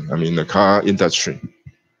company. The car industry.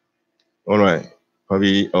 All right,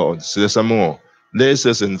 probably. Oh, so there's some more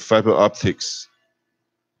lasers and fiber optics.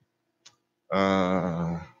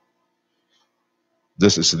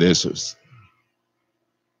 This is lasers.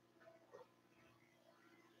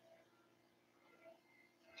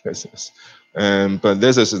 But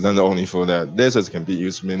lasers is not only for that. Lasers can be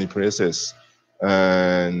used many places,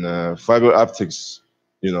 and fiber optics,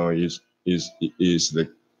 is the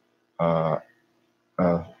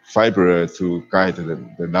fiber to guide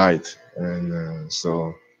the light, and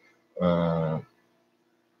so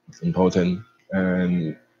important.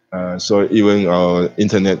 And so even our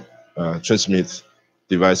internet transmit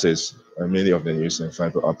devices, many of them use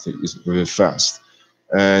fiber optic. Is very fast.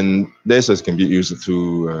 And lasers can be used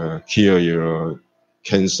to kill your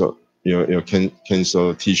cancer,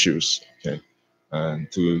 cancer tissues, okay,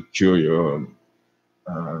 and to cure your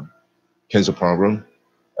cancer problem.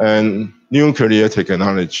 And nuclear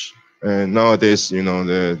technology. And nowadays,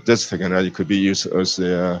 this technology could be used as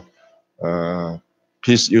a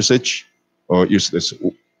peace usage or used as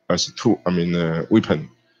a tool. Weapon.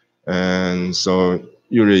 And so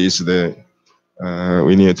usually is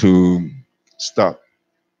we need to stop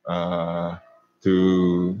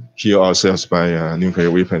to kill ourselves by nuclear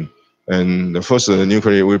weapon. And the first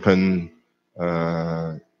nuclear weapon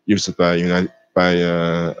used by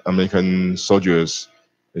American soldiers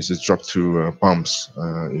It's dropped to bombs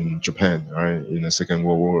in Japan, right, in the Second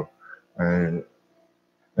World War, and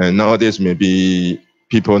nowadays maybe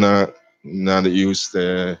people not use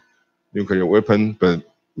the nuclear weapon, but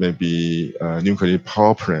maybe nuclear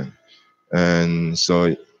power plant, and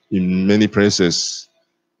so in many places,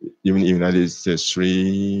 even in the United States,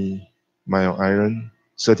 3 Mile Island,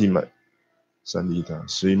 30 mile,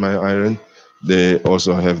 3 Mile Island, they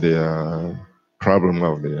also have the problem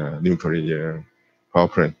of the nuclear power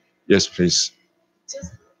plant. Yes, please.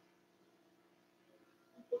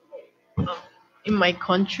 In my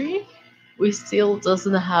country, we still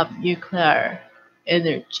doesn't have nuclear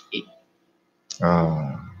energy.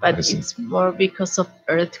 But it's more because of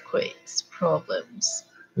earthquakes problems.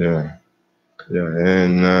 Yeah,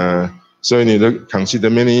 and so you need to consider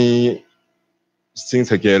many things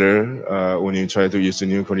together when you try to use a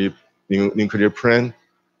nuclear plant.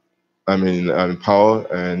 I mean, power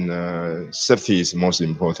and safety is most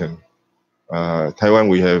important. Taiwan,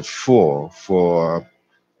 we have four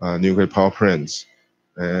nuclear power plants,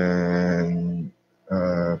 and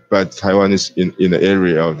but Taiwan is in the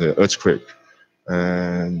area of the earthquake,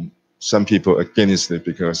 and some people against it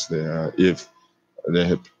because if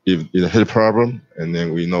it had a problem, and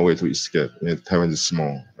then we know where to escape. Taiwan is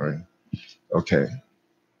small, right? Okay.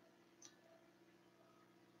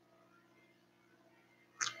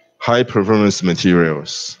 High performance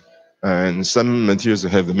materials, and some materials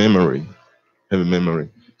have the memory.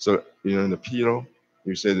 So the pillow,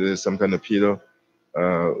 you said there's some kind of pillow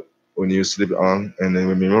when you sleep on, and then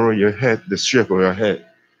remember your head, the shape of your head,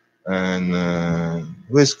 and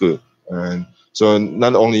it's good. And so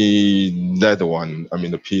not only that one, I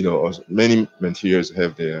mean the pillow, also many materials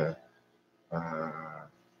have their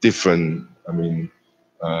different,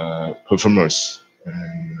 performance,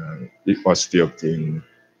 and it was developed in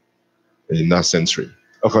that century.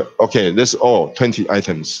 Okay, that's all 20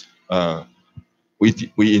 items.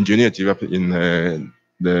 We engineered developed in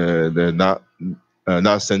the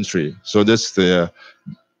last century. So that's the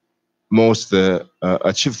most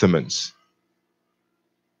achievements.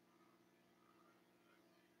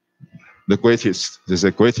 The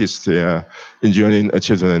greatest engineering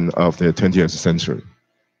achievement of the 20th century.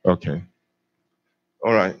 Okay.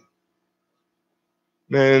 All right.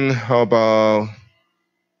 Then how about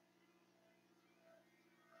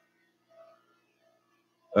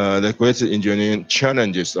the greatest engineering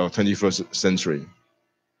challenges of 21st century?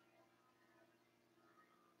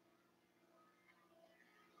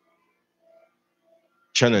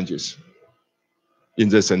 Challenges in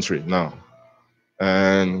this century now.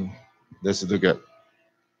 And let's look at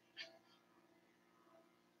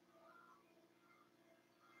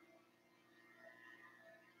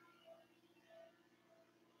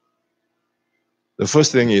the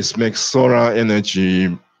first thing is make solar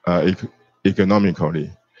energy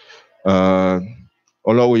economically.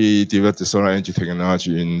 Although we developed the solar energy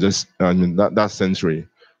technology in that century,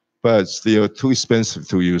 but still too expensive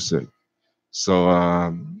to use it. So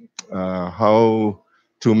how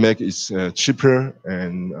to make it cheaper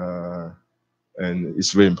and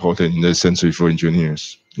it's very important in this century for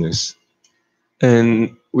engineers. Yes.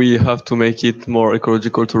 And we have to make it more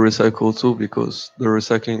ecological to recycle too, because the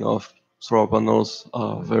recycling of solar panels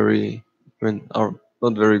are not very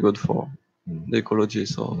good for the ecology.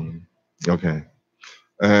 So okay.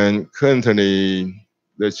 And currently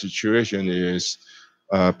the situation is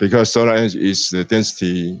because solar energy is the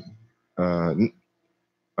density,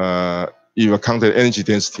 if accounted energy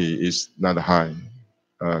density is not high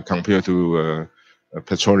compared to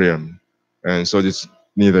petroleum, and so this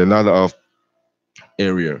need a lot of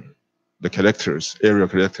area collectors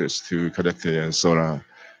to collect the solar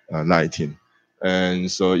lighting,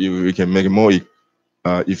 and so we can make more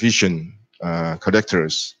efficient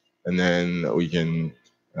collectors, and then we can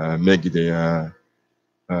make the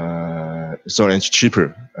solar energy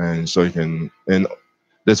cheaper, and so you can, and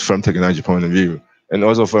that's from technology point of view, and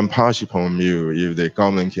also from policy point of view, if the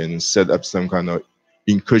government can set up some kind of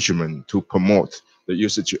encouragement to promote the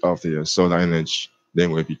usage of the solar energy,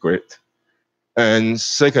 then will be great. And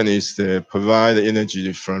second is to provide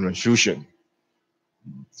energy from fusion,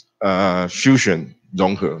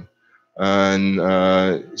 融合, and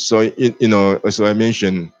so as I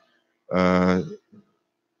mentioned,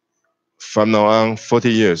 from now on 40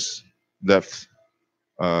 years left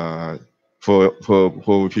for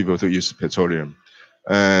people to use petroleum,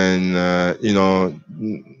 and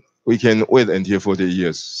we can wait until 40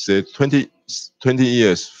 years, say 20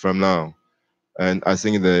 years from now, and I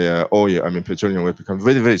think the oil, petroleum will become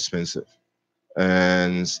very, very expensive,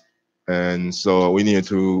 and so we need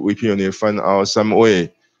to find out some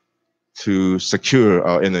way to secure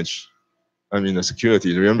our energy, the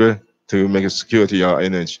security. Remember to make a security our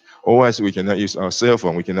energy. Otherwise, we cannot use our cell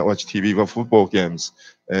phone. We cannot watch TV for football games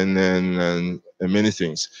and many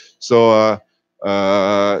things. So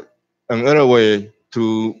another way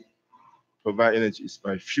to provide energy is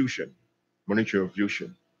by fusion, molecular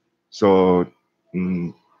fusion. So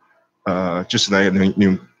just like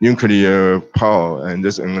nuclear power, and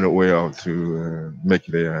that's another way of to make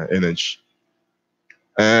the energy.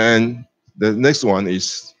 And the next one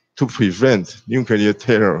is to prevent nuclear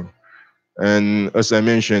terror. And as I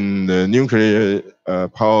mentioned, the nuclear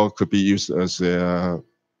power could be used as a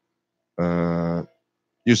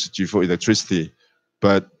usage for electricity,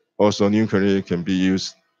 but also nuclear can be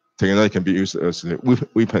used, technology can be used as a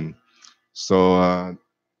weapon. So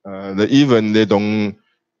even they don't,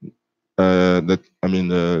 the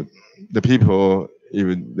people,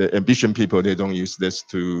 even the ambition people, they don't use this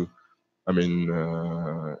to,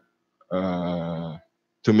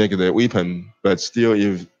 to make the weapon, but still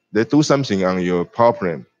if they do something on your power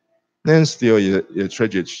plant, then still it's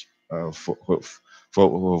tragic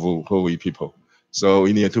for we people. So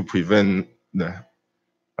we need to prevent the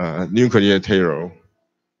nuclear terror.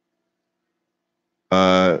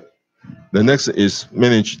 The next is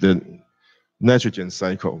manage the nitrogen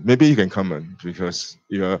cycle. Maybe you can comment because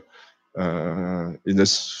you're in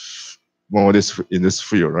this more or less in this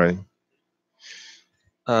field, right?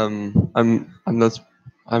 I'm not.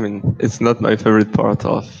 I mean, it's not my favorite part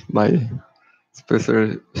of my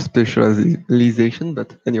specialization,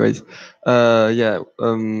 but anyways,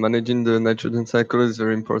 managing the nitrogen cycle is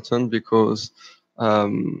very important because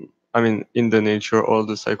in the nature all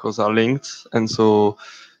the cycles are linked, and so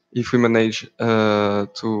if we manage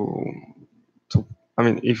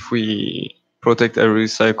if we protect every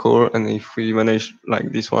cycle and if we manage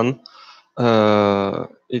like this one,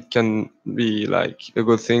 it can be like a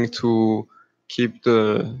good thing to keep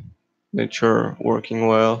the nature working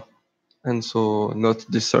well, and so not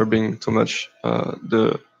disturbing too much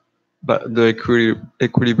the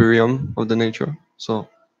equilibrium of the nature. So,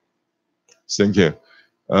 thank you.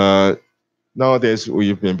 Nowadays,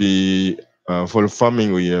 we maybe for the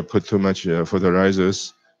farming we put too much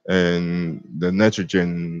fertilizers, and the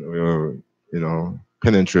nitrogen will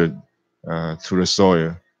penetrate to the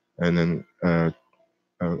soil and then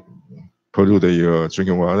pollute your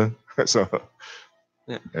drinking water. So.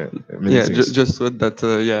 Just to add that,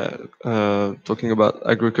 talking about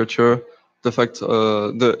agriculture, the fact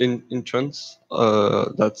the entrance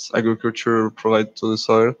that agriculture provides to the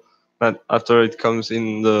soil, that after it comes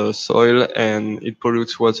in the soil and it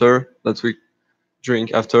pollutes water that we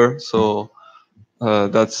drink after. So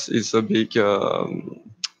it's a big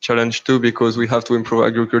challenge too, because we have to improve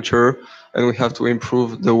agriculture and we have to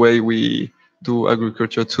improve the way we do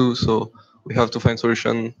agriculture too. So we have to find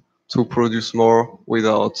solution to produce more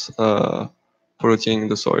without polluting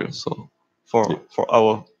the soil. So for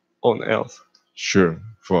our own health. Sure,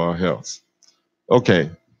 for our health. Okay.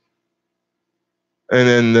 And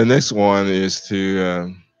then the next one is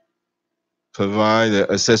to provide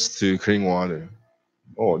access to clean water.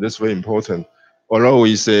 Oh, that's very important. Although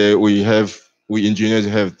we say we engineers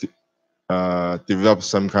have developed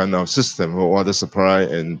some kind of system for water supply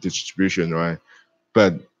and distribution, right?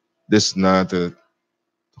 But this not the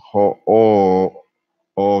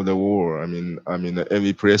all the world.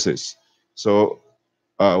 Every places. So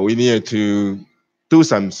we need to do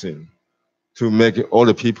something to make all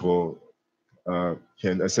the people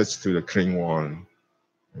can access to the clean water.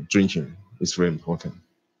 Drinking is very important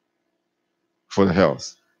for the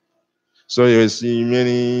health. So you see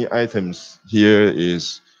many items here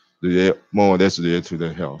is more or less related to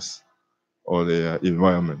the health or the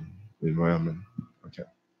environment. Okay.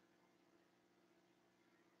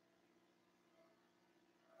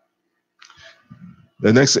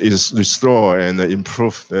 The next is restore and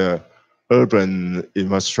improve the urban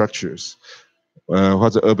infrastructures.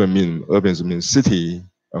 What does urban mean? Urban means city.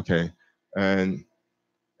 Okay. And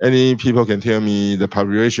any people can tell me the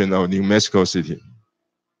population of New Mexico City?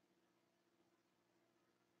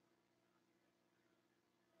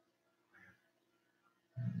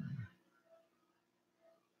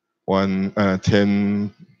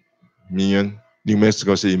 10 million. New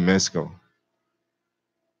Mexico City, Mexico.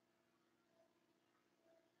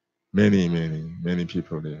 Many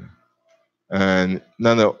people there, and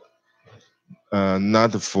not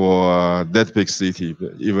for that big city,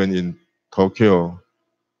 but even in Tokyo,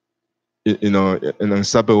 in a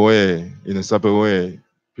subway,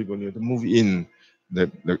 people need to move in the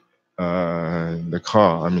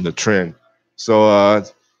car. The train. So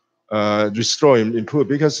restore, improve,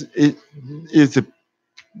 because if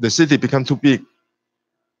the city become too big,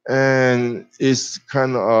 and it's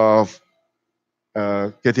kind of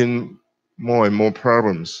getting more and more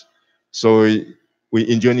problems. So we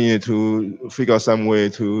engineer to figure out some way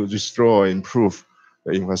to destroy, improve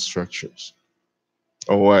the infrastructures.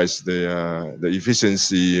 Otherwise, the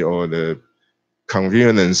efficiency or the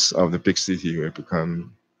convenience of the big city will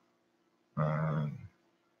become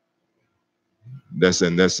less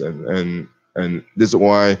and less, and this is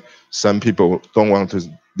why some people don't want to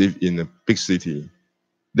live in a big city.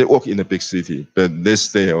 They work in a big city, but they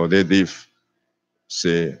stay or they live,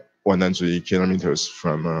 say, 100 kilometers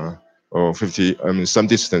from or 50, some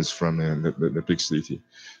distance from the big city.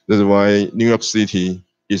 That's why New York City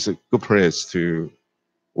is a good place to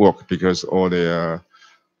work, because all the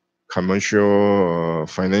commercial,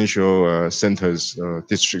 financial centers,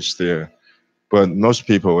 districts there. But most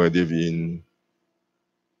people will live in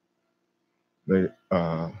the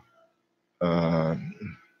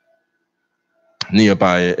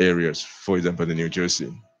nearby areas, for example, the New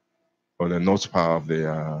Jersey or the north part of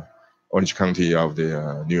the Orange County of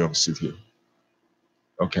the New York City.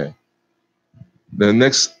 Okay. The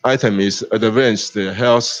next item is advanced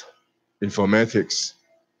health informatics.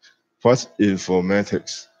 What's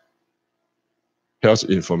informatics? Health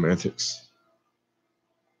informatics.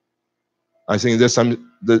 I think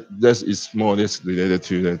that is more or less related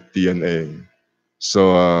to the DNA.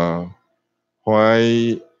 So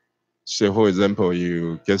why, say for example,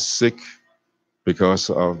 you get sick because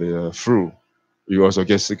of the flu, you also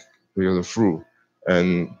get sick because of the flu,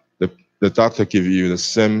 and the doctor give you the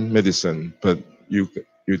same medicine, but you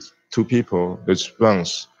two people, the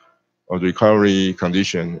response or the recovery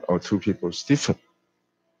condition of two people is different.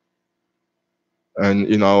 And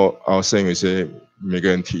in our saying, we say 每个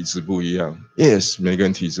人体质不一样. Yes, 每个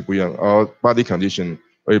人体质不一样. Our body condition,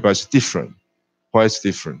 everybody's different. Why is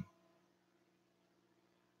different?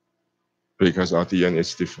 Because our DNA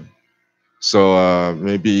is different. So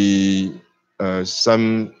maybe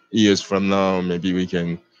some years from now, maybe we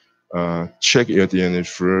can check your DNA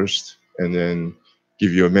first and then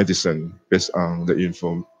give you a medicine based on the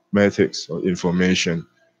informatics or information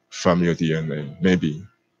from your DNA. Maybe.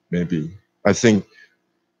 I think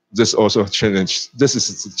this also a challenge. This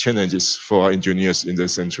is the challenges for our engineers in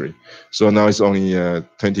this century. So now it's only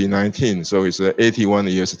 2019, so it's 81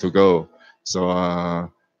 years to go. So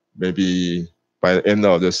maybe by the end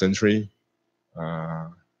of the century,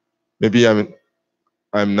 maybe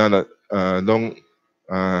I'm not long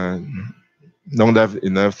lived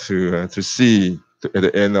enough to see at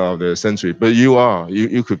the end of the century. But you are.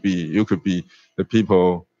 You could be the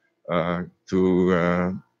people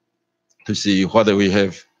to see what we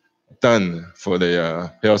have done for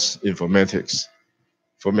the health informatics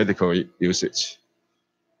for medical usage.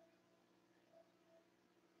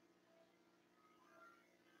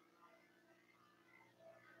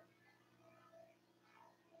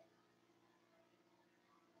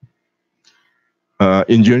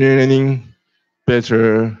 Engineering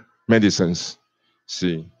better medicines,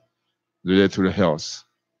 see, related to the health,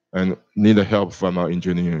 and need help from our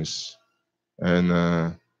engineers.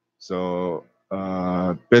 And so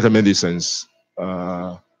better medicines,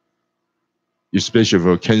 especially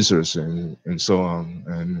for cancers and so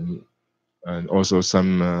on, and also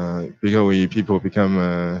some because people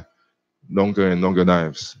become longer and longer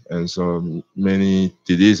lives, and so many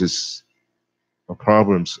diseases or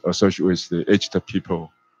problems associated with the aged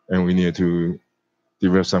people, and we need to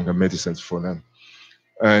develop some kind of medicines for them.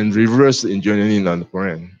 And reverse engineering on the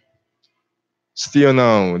brain. Still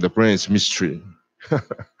now, the brain is mystery.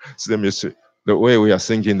 Still mystery. The way we are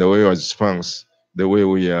thinking, the way we respond, the way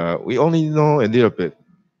we only know a little bit,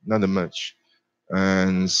 not much.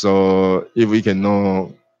 And so if we can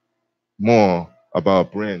know more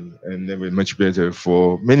about brain, and then we're much better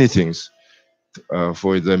for many things.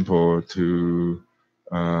 For example, to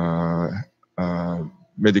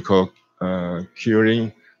medical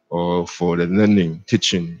curing, or for the learning,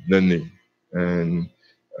 teaching, learning, and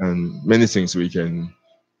many things we can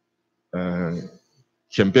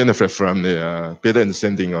benefit from the better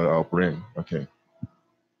understanding of our brain. Okay.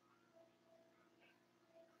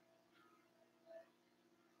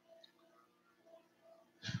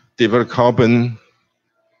 Develop carbon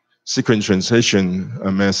sequence translation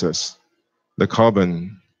methods. The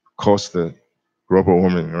carbon caused the global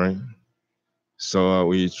warming, right? So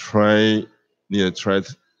we need to try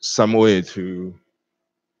some way to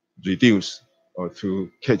reduce or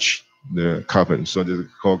to catch the carbon. So this is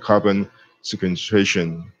called carbon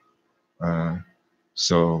sequestration.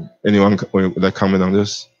 So anyone would like comment on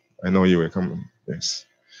this? I know you will comment. Yes.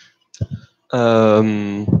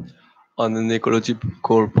 On an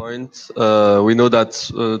ecological point, we know that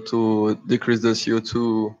to decrease the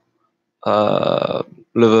CO2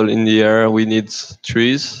 level in the air, we need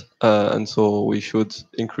trees, and so we should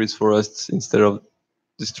increase forests instead of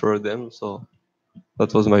destroy them. So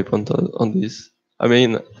that was my point on this. I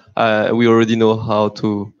mean, we already know how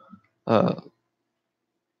to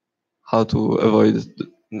avoid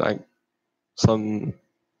like some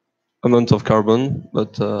amount of carbon,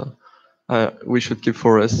 but we should keep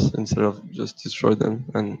forests instead of just destroy them,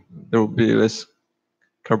 and there will be less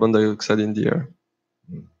carbon dioxide in the air.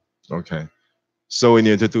 Okay. So we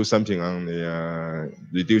need to do something on the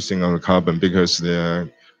reducing of carbon, because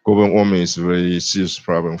the global warming is a very serious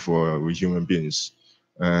problem for we human beings.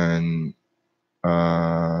 And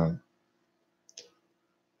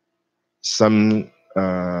some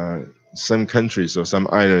countries or some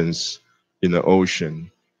islands in the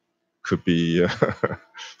ocean could be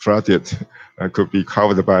flooded, could be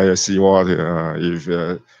covered by seawater if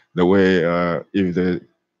if the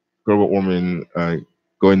global warming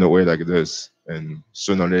going the way like this, and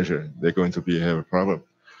sooner or later they're going to have a problem.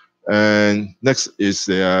 And next is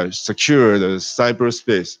secure the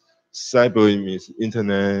cyberspace. Cyber means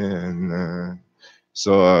internet, and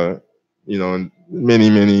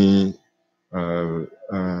many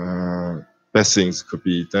bad things could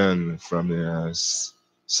be done from the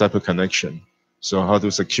cyber connection. So how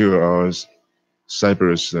to secure our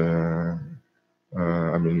cybers?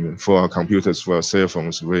 I mean, for our computers, for our cell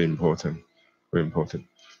phones, very important, very important.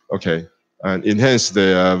 Okay, and enhance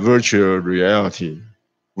the virtual reality,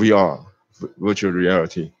 VR, virtual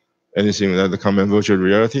reality. Anything that comment virtual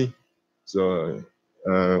reality? So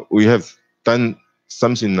we have done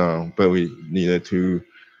something now, but we needed to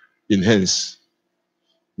enhance.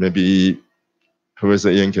 Maybe Professor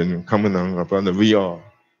Ian can comment on about the VR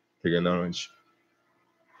technology.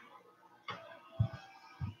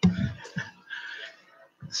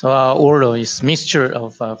 So our world is mixture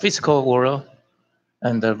of physical world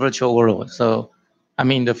and the virtual world. So, I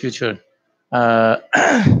mean, in the future,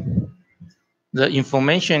 the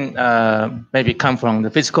information maybe come from the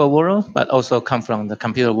physical world, but also come from the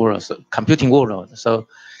computer world, so computing world. So,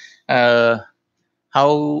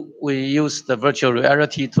 how we use the virtual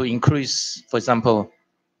reality to increase, for example,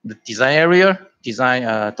 the design area,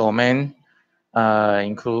 design domain,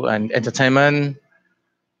 include and entertainment,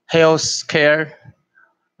 health care,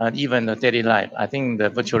 and even the daily life. I think the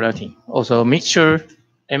virtual reality also mixture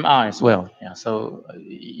MR as well. Yeah, so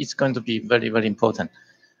it's going to be very, very important.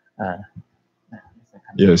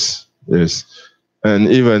 Yes, yes, and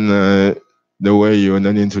even the way you're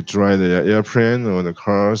learning to drive the airplane or the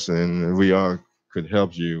cars, and VR could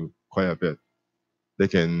help you quite a bit. They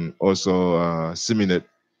can also simulate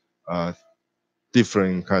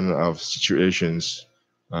different kind of situations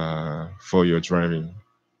for your driving.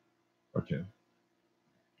 Okay.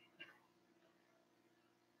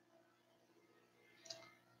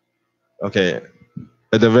 Okay.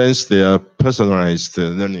 Advanced, they are personalized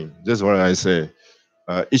learning. That's what I say.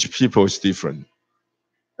 Each people is different,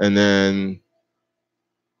 and then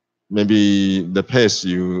maybe the pace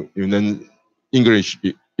you learn English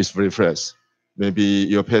is very fast. Maybe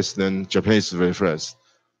your pace learn Japanese is very fast,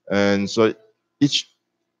 and so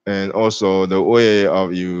and also the way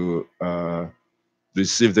of you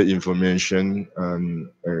receive the information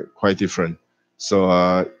quite different. So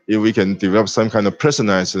if we can develop some kind of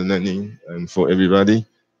personalized learning and for everybody,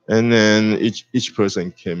 and then each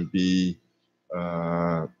person can be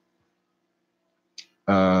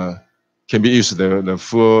used the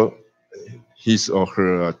full his or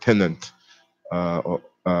her talent to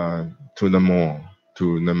learn more,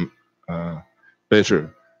 to learn better.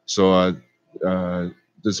 So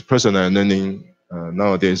this personal learning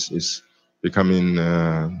nowadays is becoming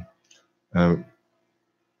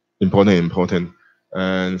important.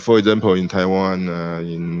 And for example, in Taiwan,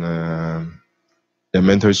 in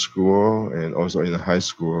elementary school and also in high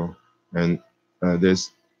school, and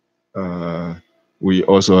there's we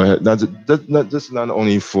also have, that's not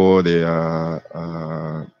only for the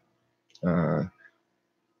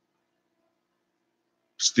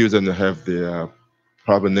student have the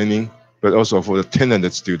problem learning, but also for the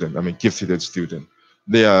talented student, I mean gifted student.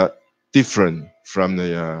 They are different from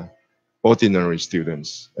the ordinary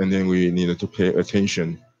students, and then we needed to pay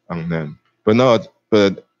attention on them. But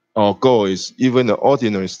our goal is even the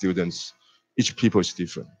ordinary students, each people is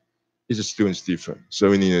different. Each student is different. So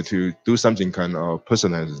we needed to do something kind of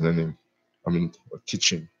personalized learning, I mean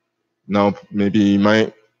teaching. Now maybe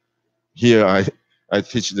here I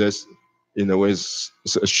teach this in a way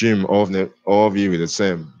assume all of you are the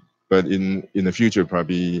same, but in the future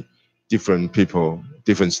probably different people,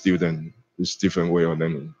 different student is different way of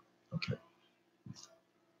learning. Okay.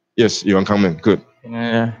 Yes, you want comment? Good.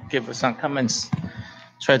 Give some comments.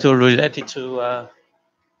 Try to relate it to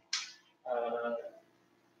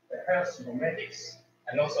informatics,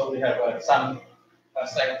 and also we have some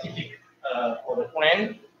scientific for the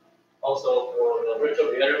plan, also for the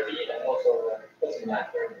virtual reality, and also the personalized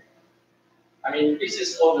learning. I mean, this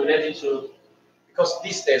is all related to, because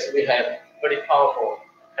these days we have very powerful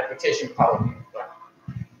application power. Right?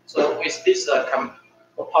 So with this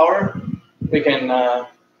power, we can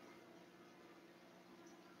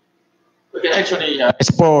actually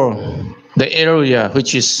explore the area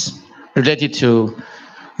which is related to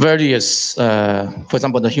various, for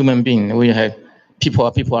example, the human being. We have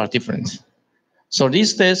people are different. So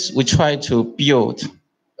these days we try to build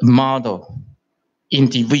a model,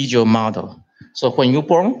 individual model. So when you're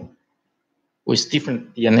born with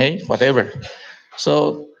different DNA, whatever.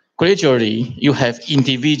 So gradually you have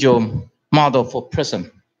individual model for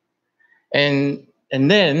person. And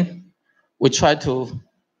then we try to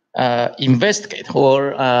investigate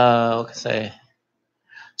or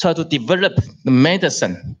try to develop the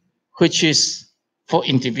medicine which is for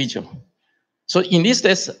individual. So in these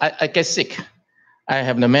days, I get sick. I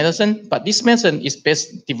have the medicine, but this medicine is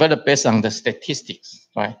developed based on the statistics,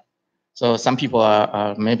 right? So some people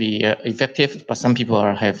are maybe effective, but some people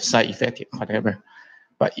have side effects, whatever.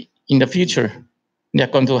 But in the future, they're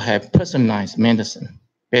going to have personalized medicine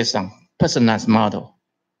based on personalized model.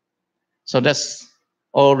 So that's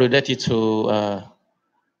all related to,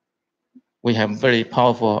 we have very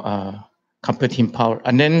powerful computing power.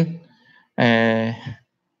 And then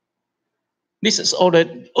this is all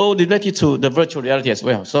related to the virtual reality as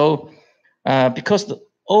well. So because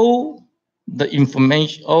all the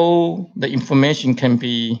information can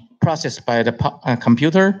be processed by the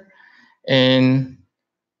computer, and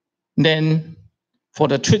then for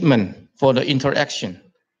the treatment, for the interaction,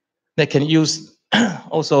 they can use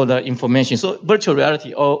also the information. So virtual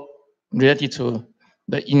reality all related to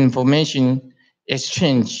the information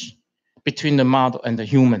exchange between the model and the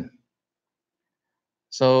human.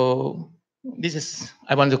 So this is,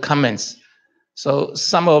 I want to comment. So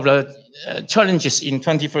some of the challenges in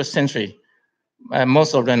 21st century,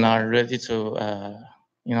 most of them are related to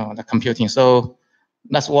the computing. So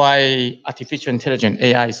that's why artificial intelligence,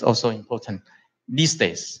 AI, is also important these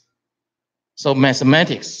days. So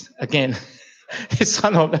mathematics, again, is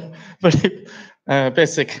one of the very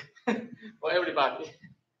basic for everybody.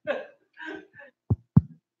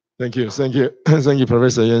 Thank you,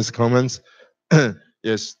 Professor Yen's comments.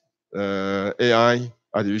 Yes, AI,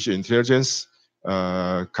 artificial intelligence,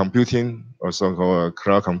 computing, also called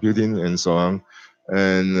cloud computing, and so on,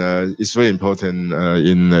 and it's very important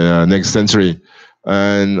in the next century.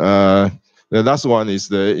 And the last one is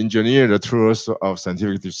the engineer the tools of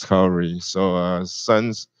scientific discovery. So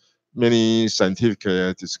many scientific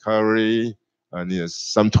discovery need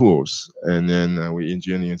some tools, and then we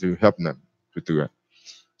engineer to help them to do it.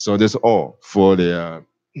 So that's all for the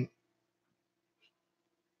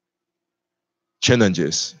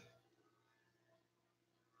challenges.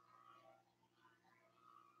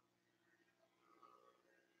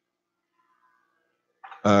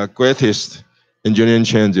 Greatest engineering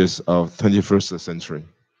changes of 21st century.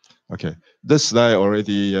 Okay, this slide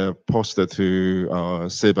already posted to our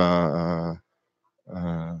SEBA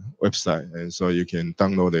website, and so you can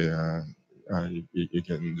download it. You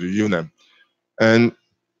can review them. And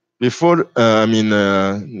before,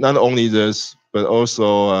 not only this, but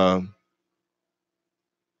also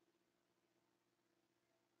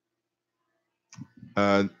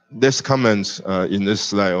there's comments in this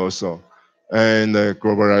slide also, and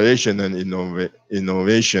globalization and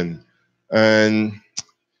innovation. And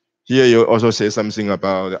here you also say something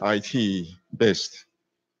about IT based.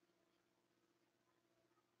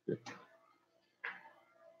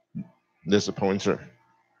 There's a pointer.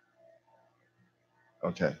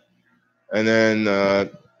 Okay. And then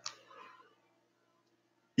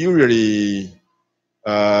usually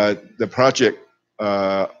the project,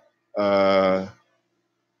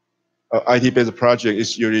 IT-based project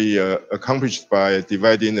is usually accomplished by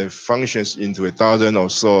dividing the functions into a dozen or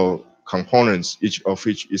so components, each of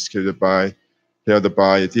which is held by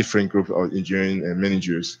a different group of engineering and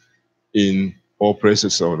managers in all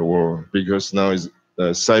places of the world. Because now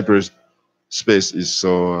cyberspace is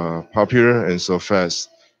so popular and so fast,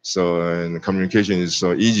 so and communication is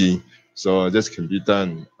so easy. So this can be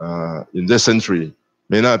done in this century.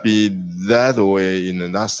 May not be that way in the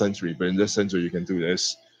last century, but in this century you can do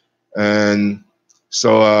this. And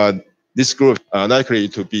so this group are likely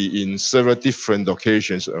to be in several different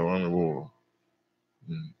locations around the world.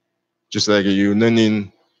 Just like you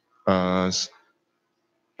learning in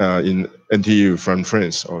NTU from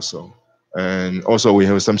France also. And also we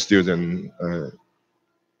have some students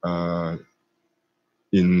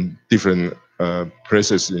in different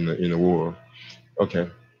places in the world. Okay,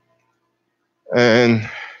 and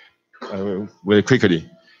very quickly,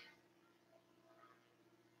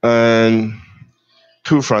 and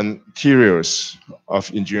two frontiers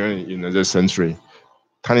of engineering in the century: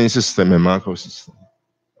 tiny system and macro system.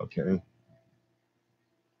 Okay.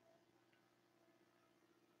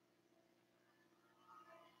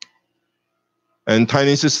 And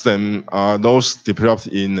tiny systems are those developed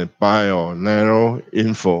in the bio, nano,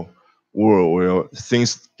 info world where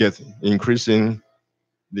things get increasingly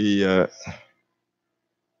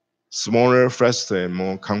smaller, faster, and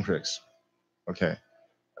more complex. Okay.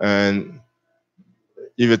 And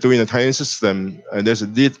if you're doing a tiny system, there's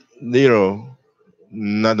little,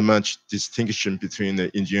 not much distinction between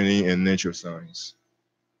the engineering and natural science.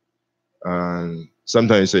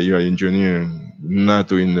 Sometimes you're engineering, not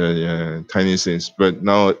doing the tiny things, but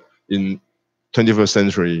now in 21st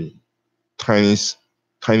century,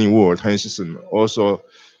 tiny world, tiny system also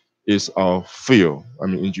is our field. I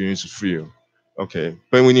mean, engineering's field. Okay,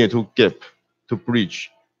 but we need to bridge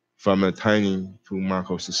from a tiny to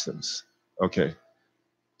macro systems. Okay,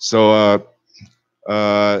 so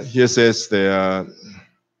here says the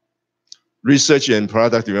research and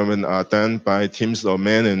product development are done by teams of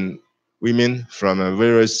men and women from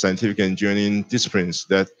various scientific engineering disciplines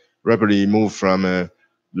that rapidly move from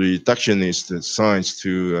reductionist science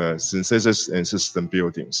to synthesis and system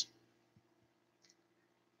buildings.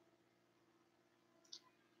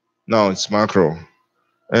 Now it's macro.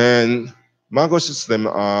 And macro systems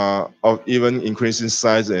are of even increasing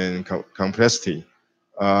size and complexity.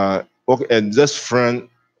 And this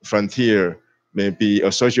frontier may be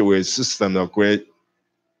associated with systems of great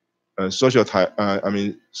social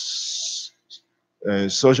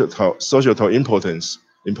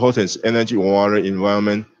importance, energy, water,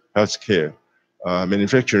 environment, healthcare,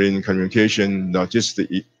 manufacturing, communication,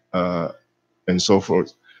 logistics, and so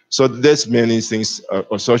forth. So there's many things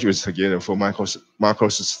associated together for macro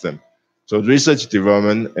system. So research,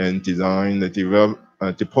 development, and design, the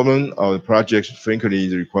deployment of the projects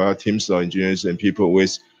frequently require teams of engineers and people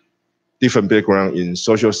with different background in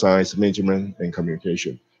social science, management, and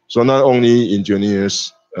communication. So not only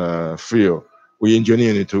engineers field, we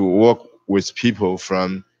engineer to work with people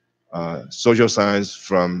from social science,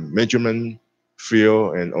 from management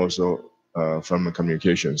field, and also from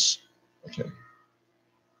communications. Okay.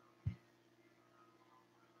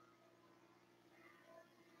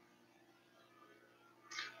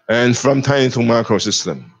 And from tiny to macro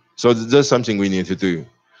system. So that's something we need to do.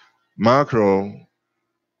 Macro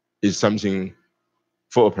is something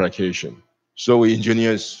for application. So we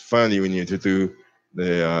engineers finally we need to do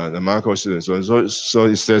the macro system. So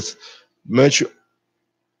it says much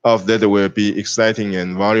of that will be exciting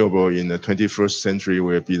and valuable in the 21st century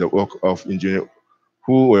will be the work of engineers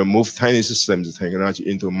who will move tiny systems technology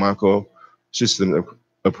into macro system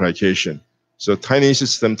application. So tiny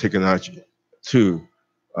system technology to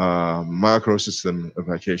macro system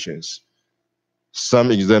applications.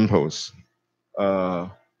 Some examples, the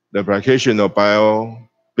application of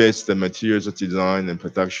bio-based materials design and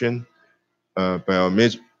production,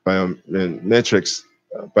 biometrics,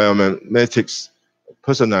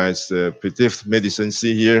 personalized predictive medicine.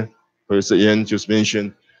 See here, Professor Ian just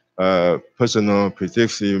mentioned personal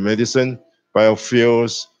predictive medicine,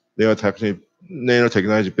 biofuels,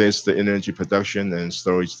 nanotechnology-based energy production and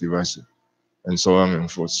storage devices, and so on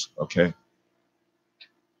and forth. Okay.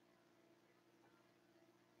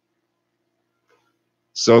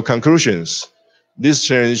 So conclusions. This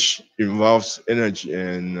change involves energy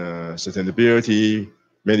and sustainability,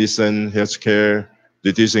 medicine, healthcare,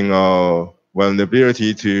 reducing our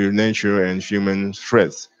vulnerability to nature and human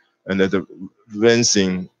threats, and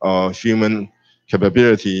advancing our human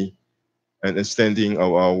capability and extending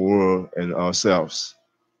of our world and ourselves.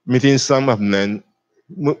 Meeting some of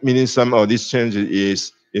these changes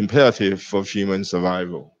is imperative for human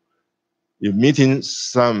survival. If meeting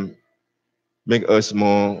some make us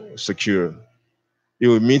more secure,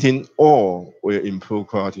 if meeting all will improve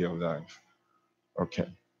quality of life. Okay.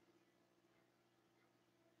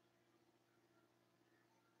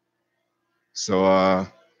 So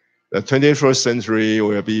the 21st century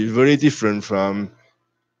will be very different from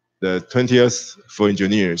the 20th for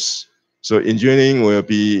engineers. So engineering will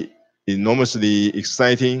be enormously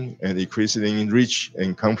exciting and increasingly rich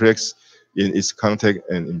and complex in its content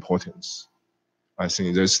and importance. I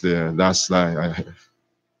think that's the last slide I have.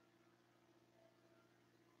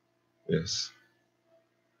 Yes.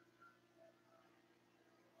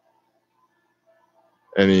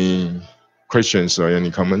 Any questions or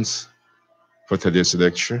any comments for today's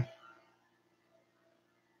lecture?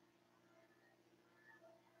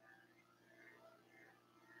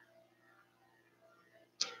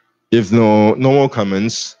 If no more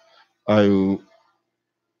comments, I will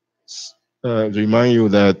remind you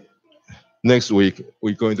that next week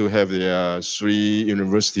we're going to have the 3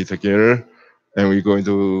 universities together, and we're going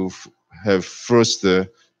to have first the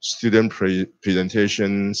student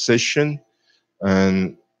presentation session.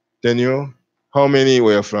 And Daniel, how many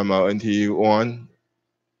were from our NTU one?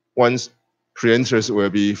 Once presenters will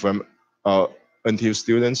be from our NTU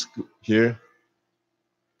students here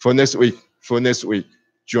for next week.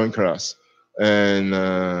 Join class. And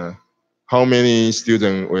how many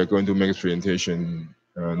students were going to make a presentation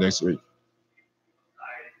next week?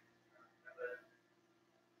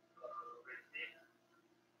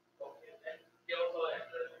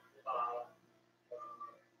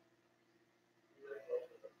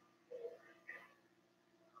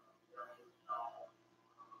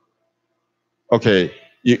 Okay,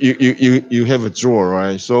 you have a draw,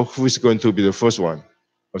 right? So who is going to be the first one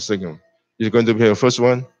or second? You're going to be the first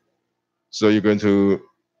one. So you're going to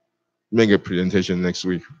make a presentation next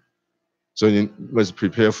week. So you must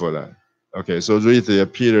prepare for that. Okay, so read the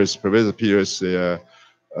Professor Peter's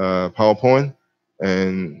PowerPoint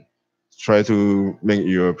and try to make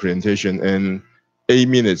your presentation and 8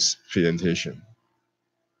 minutes presentation.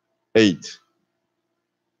 8.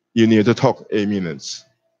 You need to talk 8 minutes.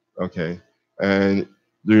 Okay, and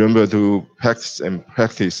remember to practice and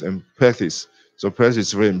practice and practice. So practice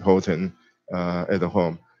is very important at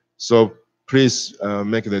home. So please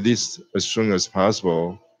make the list as soon as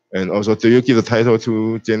possible. And also, do you give the title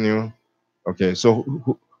to Daniel? Okay, so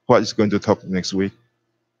what is going to talk next week?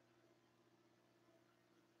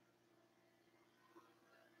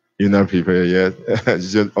 You're not prepared yet. You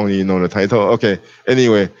just only know the title. Okay.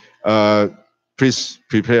 Anyway, please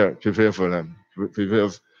prepare for them. Prepare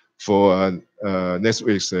for next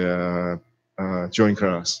week's joint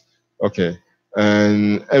class. Okay.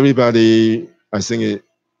 And everybody, I think it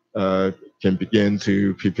can begin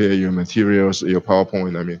to prepare your materials, your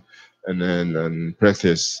PowerPoint. I mean, and then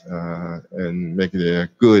practice and make it a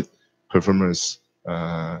good performance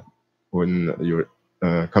when your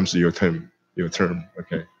comes to your term.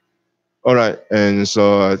 Okay. All right, and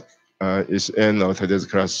so it's end of today's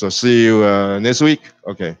class. So see you next week.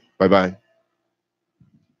 Okay, bye-bye.